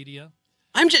 Wikipedia.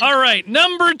 I'm just. All right,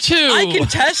 number 2. I can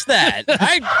test that.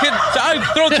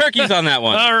 I throw turkeys on that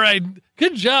one. All right.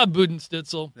 Good job,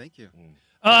 Budenstitzel. Thank you.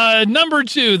 Number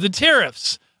 2, the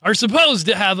tariffs are supposed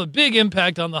to have a big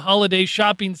impact on the holiday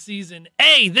shopping season.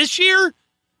 A, this year.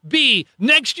 B,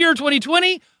 next year,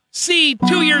 2020. C,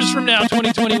 2 years from now,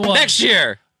 2021. Next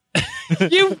year.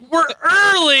 You were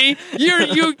early.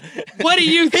 What do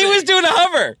you think? He was doing a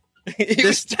hover. He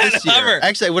was doing This a hover. year.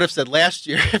 Actually, I would have said last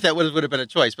year if that would have been a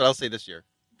choice, but I'll say this year.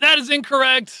 That is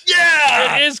incorrect.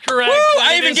 Yeah. It is correct. Woo,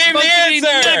 I It even is gave the supposed to be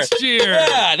answer. next year.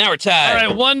 Yeah, now we're tied.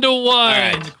 All right,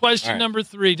 1-1. right. Question All right. number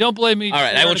 3. Don't blame me. All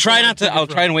right, I will try not to. I'll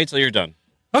try and wait till you're done.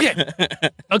 Okay.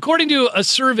 According to a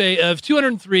survey of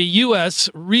 203 U.S.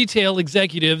 retail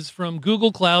executives from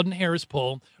Google Cloud and Harris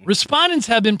Poll, respondents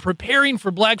have been preparing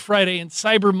for Black Friday and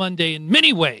Cyber Monday in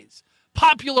many ways.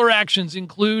 Popular actions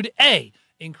include A,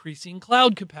 increasing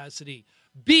cloud capacity,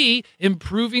 B,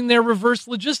 improving their reverse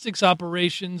logistics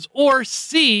operations, or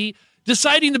C,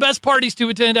 deciding the best parties to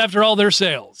attend after all their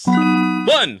sales.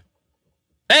 1.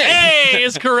 Hey. A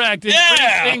is correct.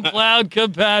 Yeah. Increasing cloud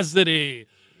capacity.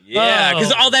 Yeah,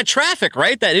 because Oh. all that traffic,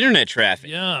 right? That internet traffic.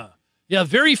 Yeah. Yeah,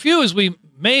 very few, as we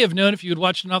may have known if you had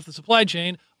watched it off the supply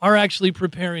chain, are actually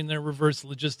preparing their reverse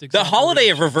logistics. The holiday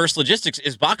of operation. reverse logistics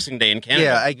is Boxing Day in Canada.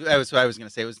 Yeah, I was going to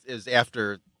say. It was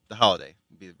after the holiday.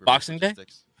 It'd be reverse Boxing Day?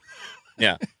 logistics.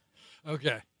 Yeah.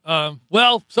 Okay.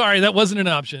 Well, sorry, that wasn't an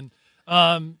option.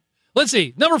 Let's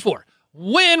see. Number 4.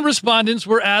 When respondents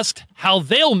were asked how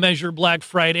they'll measure Black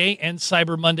Friday and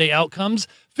Cyber Monday outcomes,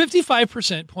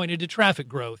 55% pointed to traffic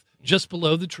growth, just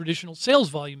below the traditional sales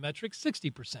volume metric,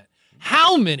 60%.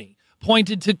 How many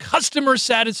pointed to customer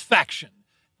satisfaction?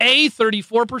 A,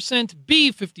 34%,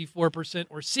 B, 54%,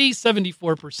 or C,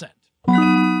 74%?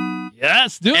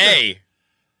 Yes, do it. A.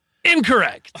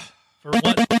 Incorrect. For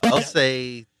what? I'll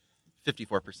say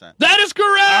 54%. That is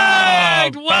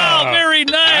correct. Wow, very All right,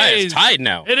 nice. it's tied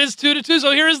now. It is 2-2.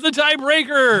 So here is the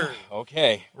tiebreaker.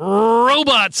 Okay.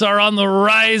 Robots are on the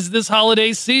rise this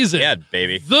holiday season. Yeah,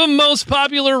 baby. The most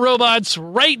popular robots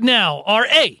right now are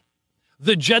A,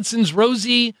 the Jetsons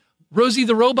Rosie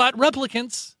the Robot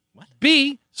replicants,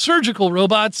 B, surgical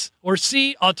robots, or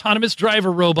C, autonomous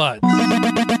driver robots.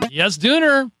 Yes,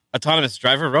 Dooner. Autonomous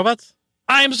driver robots?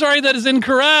 I'm sorry, that is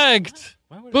incorrect.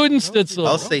 Budenstitzel.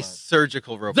 I'll say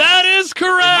surgical robot. That is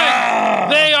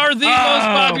correct. They are the most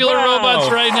popular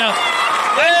robots right now.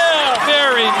 Yeah.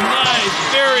 Very nice.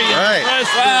 Very Right.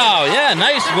 impressive. Wow, yeah. Yeah,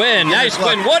 nice win. Nice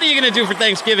win. What are you going to do for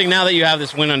Thanksgiving now that you have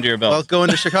this win under your belt? Well, going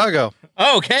to Chicago.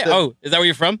 Oh, okay. Is that where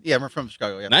you're from? Yeah, we're from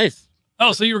Chicago. Yeah. Nice.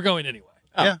 Oh, so you were going anyway.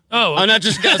 Yeah. Oh, not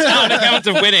just on account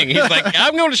of winning. He's like,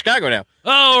 I'm going to Chicago now.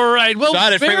 All right. Well,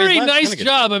 very nice Kinda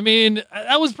job. I mean,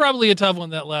 that was probably a tough one,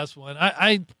 that last one.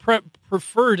 I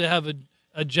prefer to have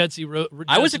a Jetsy.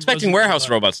 I was expecting warehouse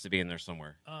robots to be in there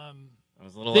somewhere. I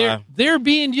was a little. They're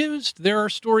being used. There are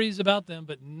stories about them,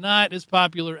 but not as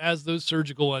popular as those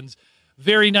surgical ones.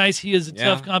 Very nice. He is a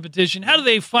tough competition. How do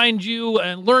they find you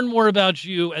and learn more about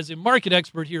you as a market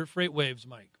expert here at FreightWaves,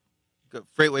 Mike? Go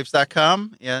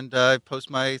freightwaves.com, and I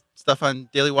post my stuff on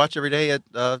Daily Watch every day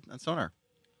on Sonar.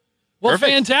 Well,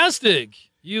 Perfect. Fantastic.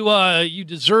 You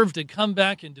deserve to come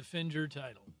back and defend your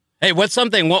title. Hey, what's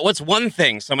one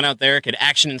thing someone out there could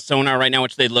action in Sonar right now,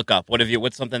 which they'd look up?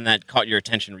 What's something that caught your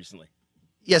attention recently?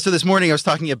 Yeah, so this morning I was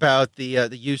talking about the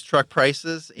used truck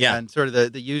prices and sort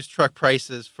of the used truck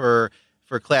prices for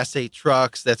Class 8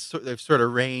 trucks. They've sort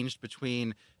of ranged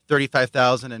between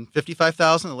 $35,000 and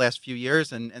 $55,000 the last few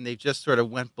years, and they just sort of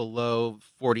went below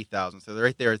 $40,000. So they're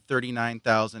right there at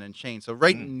 $39,000 and change. So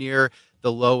right near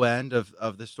the low end of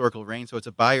the historical range. So it's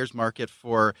a buyer's market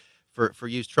for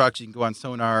used trucks. You can go on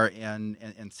Sonar and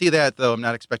see that, though I'm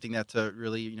not expecting that to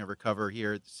really recover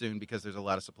here soon because there's a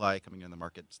lot of supply coming in the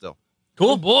market still.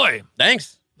 Cool boy.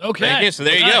 Thanks. Okay. Thank you. So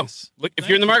there you go. Look, if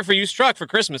you're in the market for a used truck for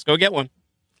Christmas, go get one.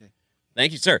 Okay.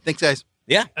 Thank you, sir. Thanks, guys.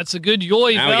 Yeah. That's a good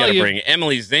yoy Now we value. got to bring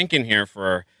Emily Zink in here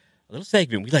for a little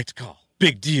segment we like to call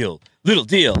Big Deal, Little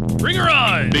Deal. Bring her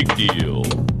on. Big deal.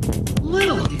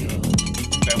 Little deal.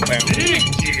 Big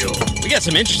deal. We got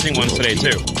some interesting ones today,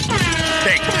 too.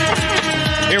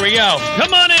 Here we go.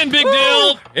 Come on in, Big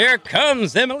Deal. Here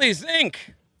comes Emily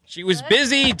Zink. She was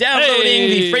busy downloading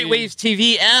the FreightWaves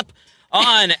TV app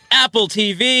on Apple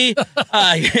TV.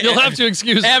 You'll have to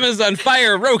excuse me. Amazon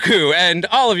Fire, Roku, and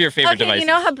all of your favorite devices. You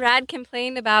know how Brad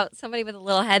complained about somebody with a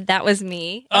little head? That was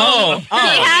me. Oh, he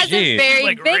has a very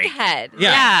Like big Rick. head.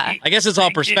 Yeah. I guess it's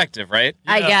all perspective, right?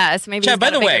 I guess. Maybe Chad, he's by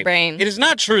got the a bigger way, brain it is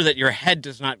not true that your head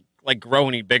does not grow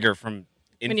any bigger from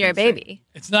when you're a infancy. baby.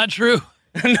 It's not true.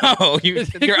 No,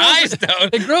 your eyes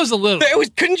don't. It grows a little.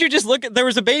 Couldn't you just look at? There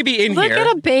was a baby in Look here. at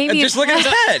a baby And just look at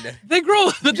his head. They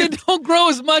grow, but they don't grow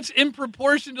as much in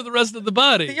proportion to the rest of the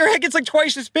body. Your head gets like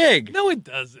twice as big. No, it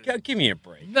doesn't. Give me a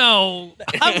break. No,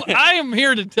 I am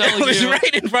here to tell It was you.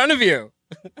 right in front of you.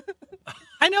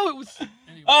 I know it was.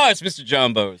 Anyway. Oh, it's Mr.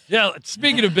 John Bose. Yeah,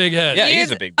 speaking of big head. Yeah,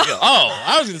 he's a big deal. Oh,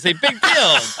 I was going to say big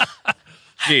deal.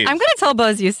 Jeez. I'm going to tell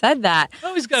Bose you said that.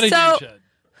 Oh, he's got a So- huge head.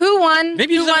 Who won?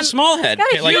 Maybe he's Who got won? a small head.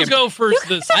 Gotta Okay, You go first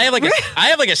this I time.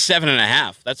 have like a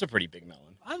 7.5. That's a pretty big melon.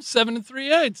 I'm 7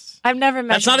 3/8. I've never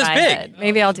measured That's not as my big. head.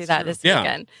 Maybe I'll do that this Yeah,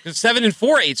 weekend. because 7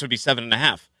 4/8 would be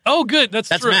 7.5. Oh, good. That's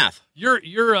That's true. math.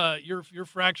 Your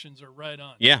fractions are right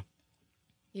on. Yeah.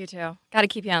 You too. Got to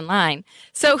keep you online.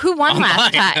 So who won last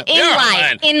Online. time? You're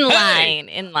online. In Hey.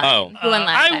 line. Oh. Who won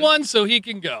last I time? won, so he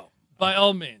can go. By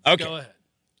all means, Okay. go ahead.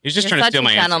 He's just You're trying to such steal a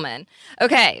my answer. gentleman.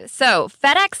 Okay, so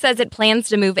FedEx says it plans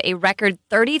to move a record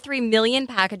 33 million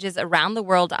packages around the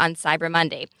world on Cyber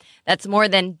Monday. That's more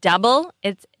than double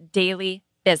its daily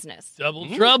business. Double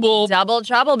trouble. Double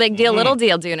trouble, big deal, little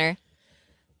deal, Dooner.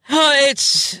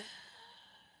 It's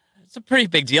a pretty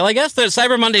big deal, I guess. The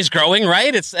Cyber Monday's growing,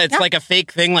 right? It's like a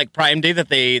fake thing, like Prime Day that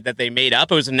they made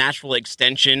up. It was a natural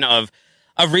extension of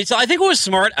retail. I think what was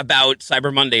smart about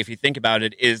Cyber Monday, if you think about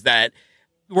it, is that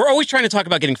we're always trying to talk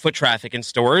about getting foot traffic in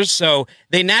stores. So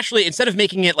they naturally, instead of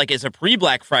making it like as a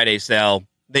pre-Black Friday sale,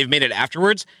 they've made it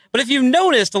afterwards. But if you've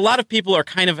noticed, a lot of people are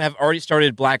have already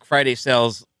started Black Friday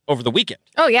sales over the weekend.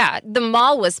 Oh, yeah. The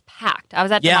mall was packed. I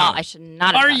was at the Yeah. mall. I should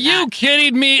not have Are done you that.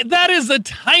 kidding me? That is a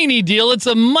tiny deal. It's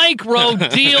a micro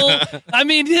deal. I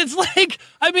mean, it's like,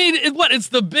 it's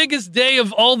the biggest day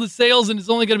of all the sales and it's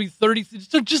only going to be 30.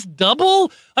 So just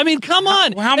double? I mean, come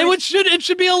on. how many- It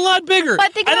should be a lot bigger.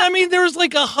 But think and about- I mean, there was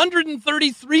like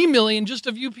 133 million just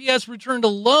of UPS returned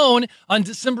alone on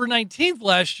December 19th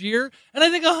last year. And I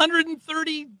think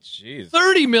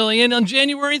 30 million on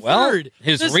January 3rd.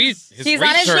 His He's research,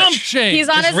 on his Jump change. He's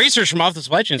on his his research from off the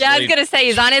supply chain. Yeah, I was gonna say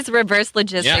he's on his reverse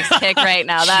logistics kick right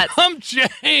now. That's Jump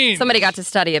change. somebody got to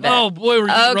study a bit. Oh, boy, we're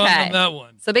wrong Okay. on that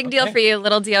one. So big deal for you,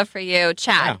 little deal for you.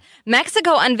 Chad,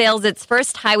 Mexico unveils its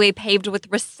first highway paved with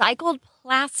recycled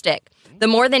plastic. The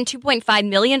more than $2.5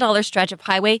 million stretch of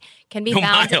highway can be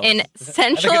found miles. in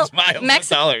central I think it's miles, not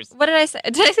Mexico. dollars. What did I say?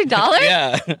 Did I say dollars?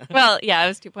 Yeah. Well, yeah, it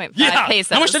was 2.5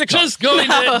 pesos. How much did it cost?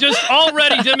 Just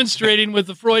already demonstrating with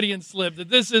the Freudian slip that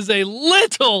this is a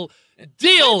little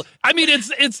deal. I mean, it's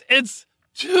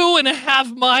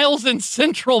 2.5 miles in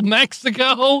central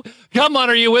Mexico. Come on,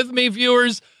 are you with me,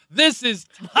 viewers? This is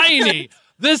tiny.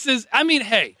 This is, I mean,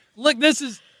 hey, look,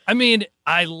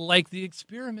 I like the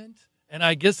experiment, and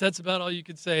I guess that's about all you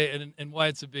could say and why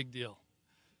it's a big deal.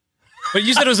 But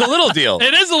you said it was a little deal.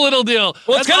 It is a little deal.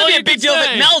 Well, it's going to be a big deal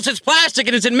if it melts. It's plastic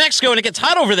and it's in Mexico and it gets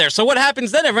hot over there. So what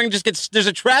happens then? Everyone just there's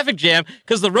a traffic jam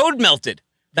because the road melted.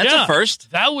 That's a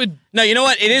first. That would. No, you know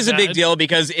what? It is a big deal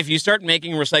because if you start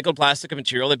making recycled plastic a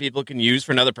material that people can use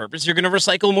for another purpose, you're going to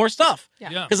recycle more stuff.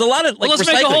 Yeah. Because a lot of let's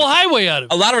recycling, make a whole highway out of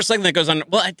it. A lot of recycling that goes on.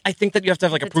 Well, I think that you have to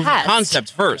have like a proof of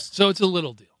concept first. So it's a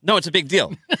little deal. No, it's a big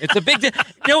deal. It's a big deal.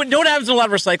 You know what happens in a lot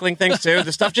of recycling things too?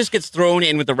 The stuff just gets thrown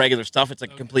in with the regular stuff. It's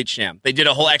like a complete sham. They did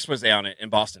a whole expose on it in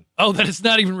Boston. Oh, that it's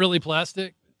not even really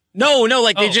plastic? No,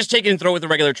 they just take it and throw it with the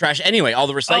regular trash anyway, all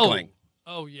the recycling.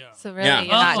 Oh yeah. So really, you're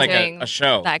not like doing a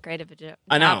show. that great of a job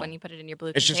I know. when you put it in your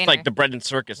blue It's container. just like the bread and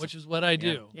circus. Which is what I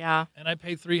do. Yeah. And I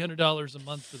pay $300 a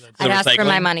month for that. I'd ask for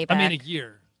my money back. I mean, a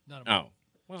year. Not a month.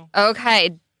 Well.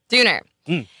 Okay, Dooner.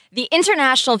 The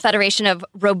International Federation of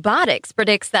Robotics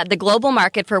predicts that the global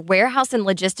market for warehouse and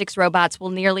logistics robots will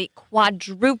nearly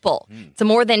quadruple to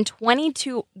more than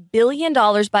 $22 billion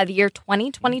by the year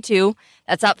 2022.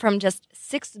 That's up from just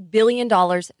 $6 billion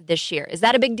this year. Is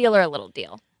that a big deal or a little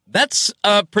deal? That's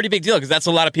a pretty big deal because that's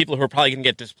a lot of people who are probably going to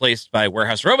get displaced by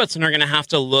warehouse robots and are going to have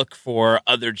to look for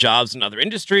other jobs in other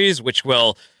industries, which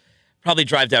will probably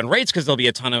drive down rates because there'll be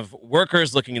a ton of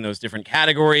workers looking in those different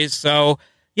categories. So,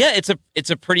 yeah, it's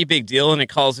a pretty big deal, and it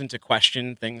calls into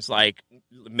question things like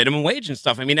minimum wage and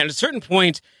stuff. I mean, at a certain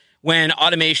point, when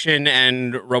automation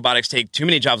and robotics take too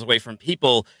many jobs away from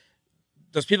people,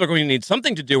 those people are going to need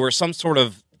something to do or some sort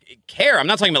of care. I'm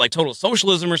not talking about like total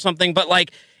socialism or something, but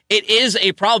like it is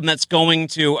a problem that's going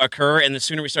to occur, and the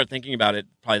sooner we start thinking about it,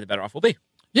 probably the better off we'll be.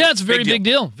 Yeah, it's a very big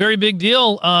deal. Very big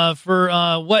deal for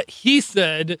what he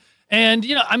said. And,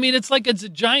 it's a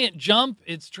giant jump.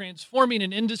 It's transforming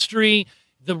an industry.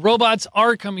 The robots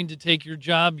are coming to take your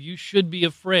job. You should be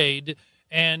afraid.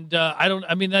 And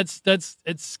it's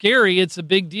scary. It's a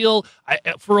big deal.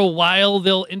 For a while,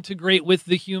 they'll integrate with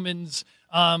the humans.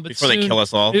 But before they kill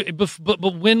us all.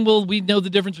 But when will we know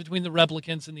the difference between the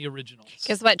replicants and the originals?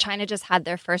 Guess what? China just had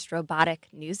their first robotic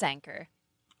news anchor.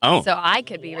 Oh. So I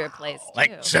could be replaced, too.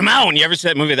 Like Simone. You ever see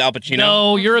that movie with Al Pacino?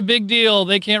 No, you're a big deal.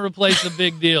 They can't replace a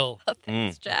big deal.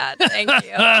 Thanks, Chad. Thank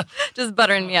you. Just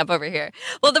buttering me up over here.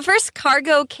 Well, the first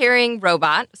cargo-carrying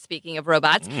robot, speaking of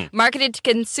robots, marketed to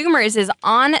consumers is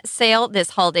on sale this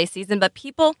holiday season. But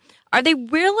people, are they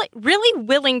really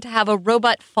willing to have a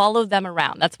robot follow them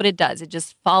around? That's what it does. It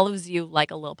just follows you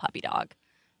like a little puppy dog.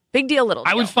 Big deal, little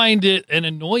deal. I would find it an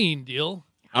annoying deal.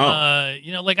 Oh.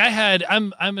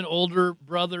 I'm an older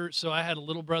brother, so I had a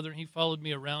little brother, and he followed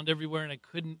me around everywhere, and I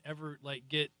couldn't ever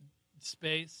get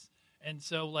space, and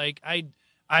so I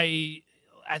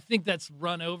think that's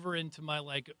run over into my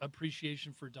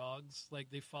appreciation for dogs. Like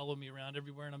they follow me around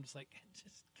everywhere, and I'm just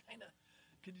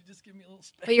could you just give me a little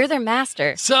space? But you're their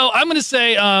master. So I'm gonna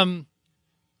say,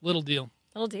 little deal.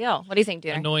 Little deal. What do you think,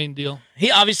 Dooner? Annoying deal.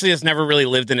 He obviously has never really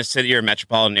lived in a city or a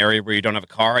metropolitan area where you don't have a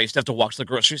car. I used to have to walk to the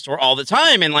grocery store all the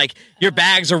time, and your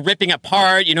bags are ripping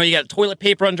apart. You got toilet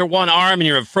paper under one arm, and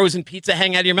you have frozen pizza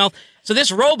hanging out of your mouth. So this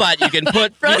robot, you can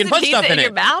put stuff in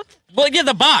your mouth. Well,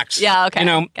 the box. Yeah, okay.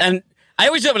 And I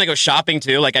always do it when I go shopping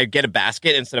too. I get a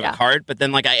basket instead of a cart, but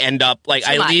then I end up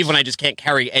I leave when I just can't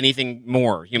carry anything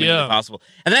more humanly possible,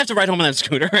 and then I have to ride home on that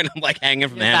scooter, and I'm hanging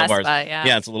from the handlebars.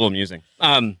 Yeah, it's a little amusing.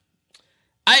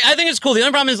 I think it's cool. The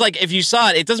only problem is, if you saw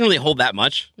it, it doesn't really hold that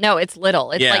much. No, it's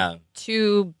little. It's like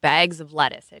 2 bags of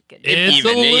lettuce. It's a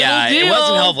little deal. It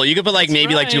wasn't helpful. You could put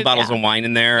maybe right. 2 bottles of wine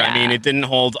in there. Yeah. I mean, it didn't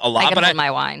hold a lot. I can hold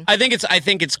my wine. I think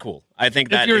it's cool. I think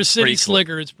that if you're a it's city pretty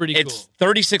slicker, cool. it's pretty cool. It's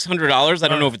 $3,600. I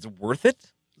don't know if it's worth it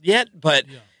yet, but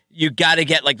you got to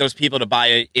get those people to buy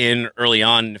it in early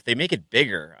on. And if they make it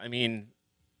bigger, I mean.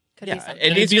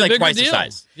 It needs to be twice the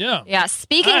size. Yeah. Yeah.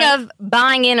 Speaking of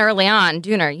buying in early on,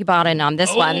 Dooner, you bought in on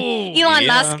this one. Elon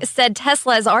Musk said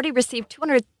Tesla has already received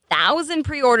 200,000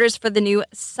 pre-orders for the new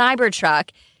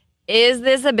Cybertruck. Is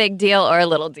this a big deal or a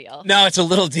little deal? No, it's a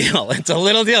little deal. It's a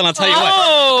little deal, and I'll tell you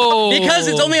what. Because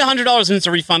it's only $100 and it's a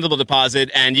refundable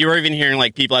deposit, and you were even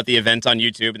hearing people at the event on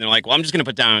YouTube, and they're like, well, I'm just going to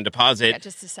put down a deposit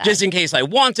just in case I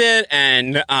want it.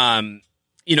 And,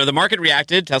 the market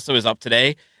reacted. Tesla was up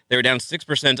today. They were down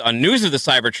 6% on news of the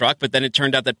Cybertruck, but then it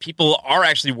turned out that people are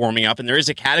actually warming up, and there is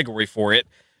a category for it.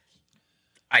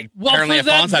 Apparently for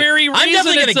that very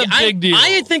reason, it's a big deal.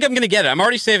 I think I'm going to get it. I'm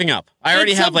already saving up. I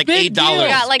already have $8. You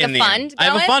got a fund? I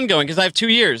have a fund going because I have 2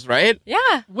 years, right? Yeah,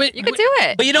 you could do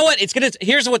it. But you know what?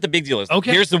 Here's what the big deal is.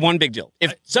 Okay. Here's the one big deal.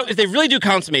 If they really do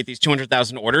consummate these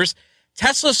 200,000 orders,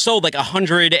 Tesla sold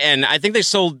 100, and I think they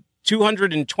sold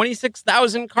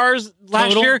 226,000 cars last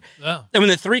Total? year. Yeah. And when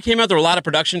the 3 came out, there were a lot of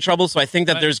production trouble. So I think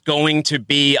that there's going to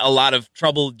be a lot of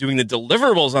trouble doing the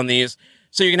deliverables on these.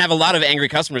 So you're going to have a lot of angry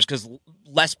customers because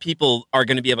less people are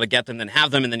going to be able to get them than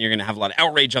have them. And then you're going to have a lot of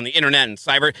outrage on the internet and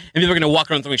cyber. And people are going to walk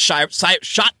around throwing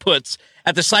shot puts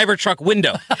at the Cybertruck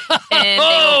window.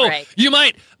 You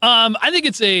might. I think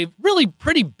it's a really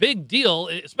pretty big deal,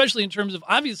 especially in terms of,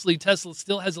 obviously, Tesla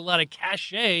still has a lot of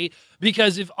cachet,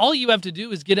 because if all you have to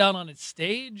do is get out on a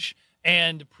stage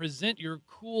and present your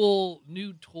cool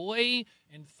new toy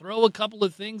and throw a couple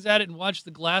of things at it and watch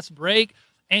the glass break,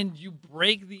 and you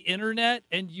break the internet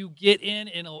and you get in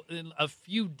a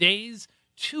few days,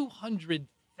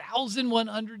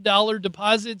 $200,100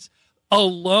 deposits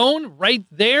alone right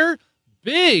there,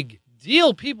 big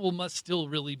deal. People must still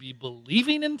really be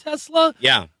believing in Tesla.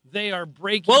 Yeah. They are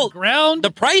breaking ground.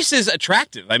 The price is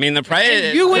attractive. I mean, the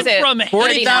price. You went from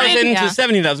 40,000 to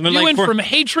 70,000. You went from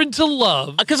hatred to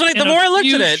love. Because the more I looked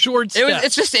at it, short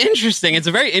it's just interesting. It's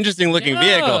a very interesting looking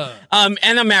vehicle. And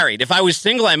I'm married. If I was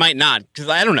single, I might not, because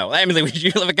I don't know. I mean, like,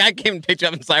 if a guy came and picked you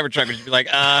up in Cybertruck, would you be like,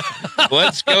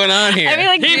 what's going on here? I mean,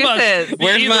 like, he must be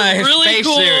Where's my really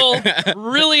cool, spacesuit?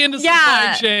 really into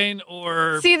supply chain,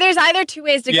 or see, there's either two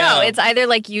ways to go. It's either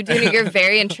like you do, you're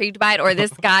very intrigued by it, or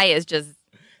this guy is just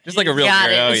like a real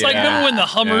weirdo. It's like, remember when the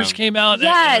Hummers came out?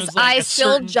 Yes, it was like I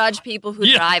still judge people who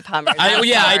drive Hummers.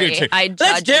 I do too. I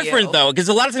That's judge different you. though, because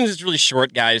a lot of times it's really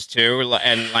short guys too,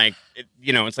 and like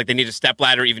it's like they need a step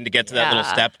ladder even to get to that little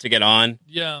step to get on.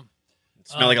 Yeah,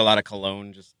 smell like a lot of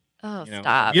cologne. Just stop.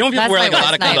 You know when people wear like a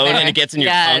lot of cologne nightmare. and it gets in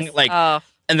your tongue, like,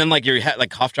 and then like your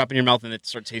like cough drop in your mouth and it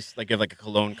sort of tastes like you have like a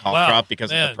cologne cough drop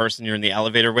because of the person you're in the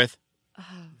elevator with.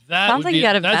 Sounds like you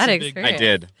had a bad experience. I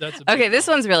did. Okay, this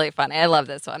one's really funny. I love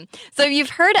this one. So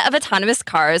you've heard of autonomous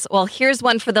cars. Well, here's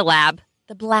one for the lab.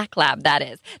 The black lab, that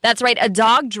is. That's right. A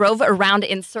dog drove around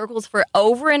in circles for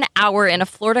over an hour in a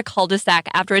Florida cul-de-sac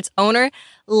after its owner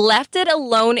left it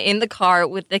alone in the car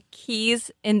with the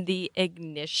keys in the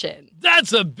ignition.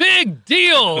 That's a big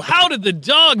deal. How did the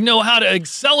dog know how to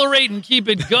accelerate and keep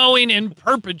it going in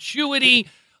perpetuity?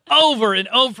 Over and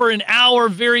over an hour,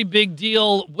 very big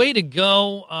deal. Way to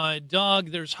go,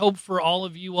 dog. There's hope for all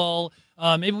of you all.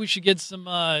 Maybe we should get some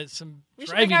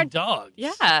driving dogs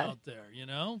out there,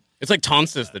 It's like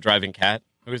Tonstas, the driving cat.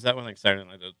 Who is that one? Like Saturday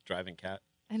Night, the driving cat.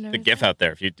 The GIF out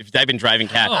there. If you type in driving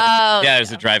cat,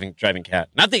 there's a driving cat.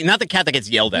 Not the cat that gets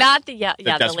yelled at. Not the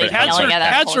the lady yelling at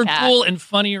that Cats are cat. cool and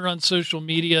funnier on social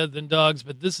media than dogs,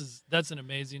 but that's an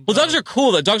amazing. Well, dogs are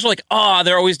cool. The dogs are like,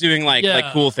 they're always doing like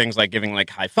cool things, like giving like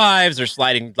high fives or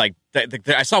sliding. Like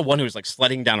I saw one who was like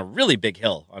sledding down a really big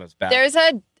hill on his back. There's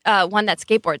a one that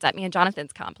skateboards at me and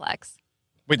Jonathan's complex.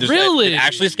 Wait, there's really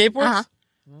actually skateboards? Uh-huh.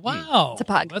 Wow, it's a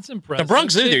pug. That's impressive. The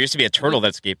Bronx Zoo, there used to be a turtle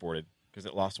that skateboarded because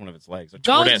it lost one of its legs. A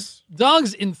tortoise.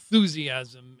 Dogs'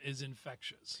 enthusiasm is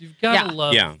infectious. You've got to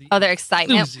love their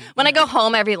excitement. enthusiasm. When I go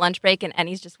home every lunch break and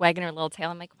Annie's just wagging her little tail,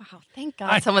 I'm like, wow, thank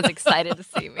God someone's excited to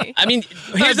see me. I mean,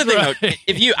 here's the thing though.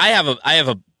 If I have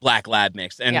a black lab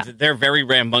mix, and they're very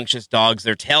rambunctious dogs.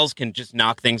 Their tails can just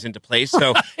knock things into place.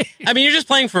 So, I mean, you're just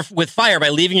playing with fire by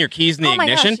leaving your keys in the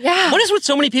ignition. Gosh, What is with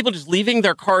so many people just leaving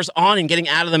their cars on and getting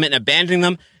out of them and abandoning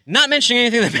them? Not mentioning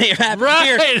anything that may have happened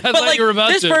here, but like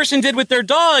this person did with their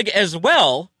dog as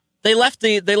well. They left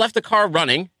the car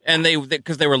running, and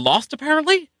because they were lost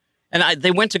apparently, and they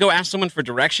went to go ask someone for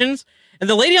directions. And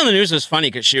the lady on the news was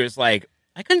funny because she was like,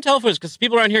 I couldn't tell if it was because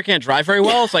people around here can't drive very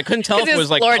well, so I couldn't tell if it was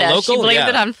like Florida. a local. She blamed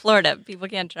it on Florida. People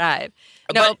can't drive.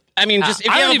 No, but I mean, just if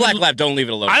you have a black lab, don't leave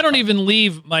it alone. I don't even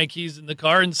leave my keys in the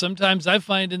car, and sometimes I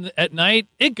find at night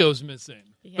it goes missing.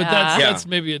 But that's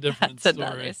maybe a different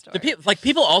story.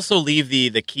 People also leave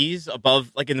the keys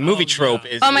above, like in the movie trope.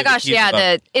 Is oh my gosh,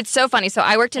 it's so funny. So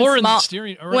I worked in in small. The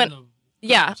steering, or in the,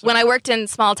 when I worked in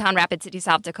small town Rapid City,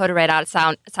 South Dakota, right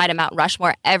outside of Mount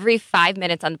Rushmore, every 5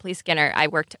 minutes on the police scanner, I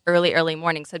worked early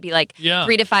morning. So it'd be like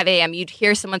 3 to 5 a.m. You'd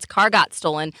hear someone's car got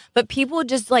stolen, but people would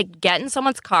just like get in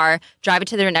someone's car, drive it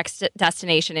to their next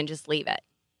destination, and just leave it.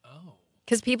 Oh,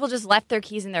 because people just left their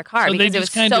keys in their car because it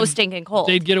was so stinking cold.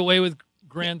 They'd get away with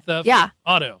grand theft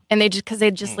auto. And they'd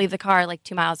just leave the car like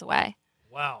 2 miles away.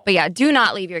 Wow. But do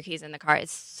not leave your keys in the car.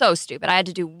 It's so stupid. I had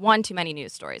to do one too many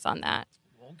news stories on that.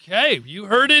 Okay, you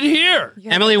heard it here.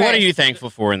 Emily, what are you thankful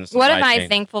for in the supply chain? What am I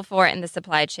thankful for in the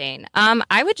supply chain?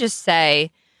 I would just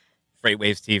say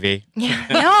FreightWaves TV. Yeah.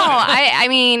 No, I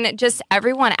mean, just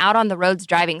everyone out on the roads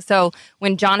driving. So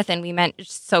when Jonathan,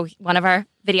 one of our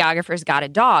videographers got a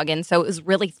dog, and so it was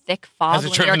really thick fog. Has it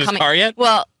when driven we were his car yet?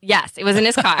 Well, yes, it was in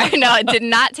his car. No, it did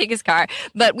not take his car.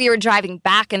 But we were driving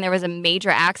back, and there was a major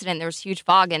accident. There was huge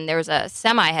fog, and there was a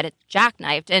semi had it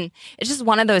jackknifed. And it's just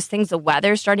one of those things. The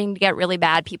weather's starting to get really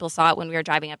bad. People saw it when we were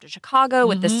driving up to Chicago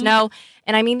with the snow.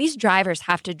 And I mean, these drivers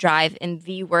have to drive in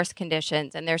the worst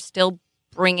conditions, and they're still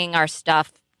bringing our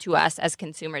stuff to us as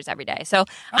consumers every day. So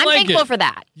I'm thankful for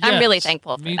that. Yes, I'm really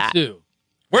thankful for me that. too.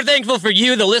 We're thankful for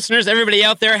you, the listeners, everybody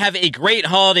out there. Have a great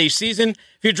holiday season.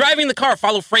 If you're driving the car,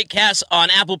 follow Freightcast on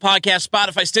Apple Podcasts,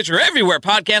 Spotify, Stitcher, everywhere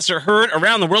podcasts are heard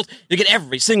around the world. You get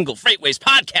every single FreightWaves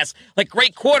podcast, like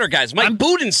Great Quarter Guys. Mike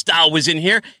Budenstyle was in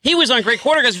here. He was on Great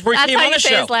Quarter Guys before he came on the show. That's how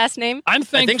you say his last name? I'm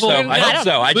thankful. I think so. I hope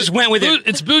so. I just went with it.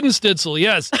 It's Budenstitzel,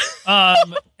 yes.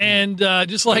 And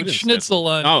just like Schnitzel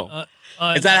on...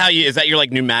 is that your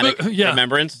like pneumatic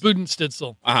remembrance?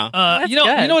 Budenstitzel. Uh-huh. You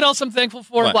know what else I'm thankful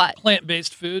for? What?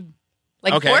 Plant-based food.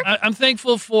 Like pork? I'm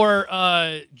thankful for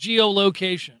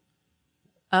geolocation.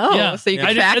 Oh, yeah. So you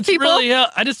can track people?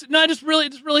 It just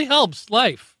really helps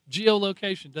life.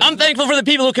 Geolocation. I'm thankful for the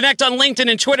people who connect on LinkedIn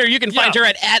and Twitter. You can find her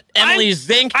at Emily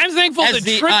Zink. I'm thankful that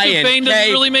tryptophan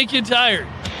doesn't really make you tired.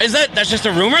 That's just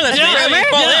a rumor? That's rumor?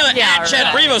 At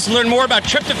Chad Brevos to learn more about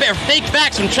tryptophan, fake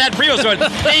facts from Chad Brevos.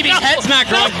 Baby's head's not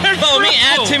growing. Follow me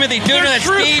at Timothy Dooner. That's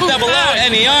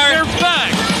Steve-O-O-N-E-R. They're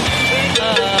facts.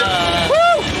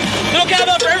 Little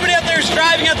cowbell for everybody out there who's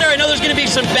driving out there. I know there's going to be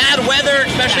some bad weather,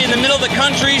 especially in the middle of the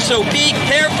country, so be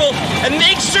careful and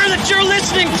make sure that you're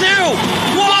listening to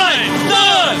What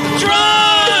the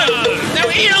Drug! Now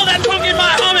eat all that pumpkin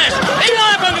pie hummus! Eat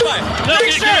all that pumpkin pie! No,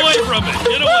 get away from it.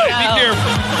 Get away. Be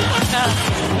careful.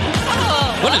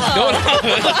 What is going on?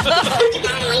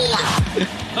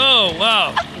 Oh,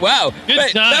 wow. Wow. Good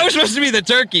time. That was supposed to be the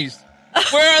turkeys.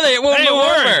 Where are they? Hey,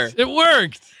 it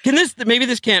worked. Maybe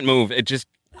this can't move. It just...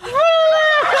 There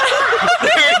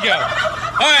we go.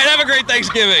 All right, have a great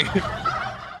Thanksgiving.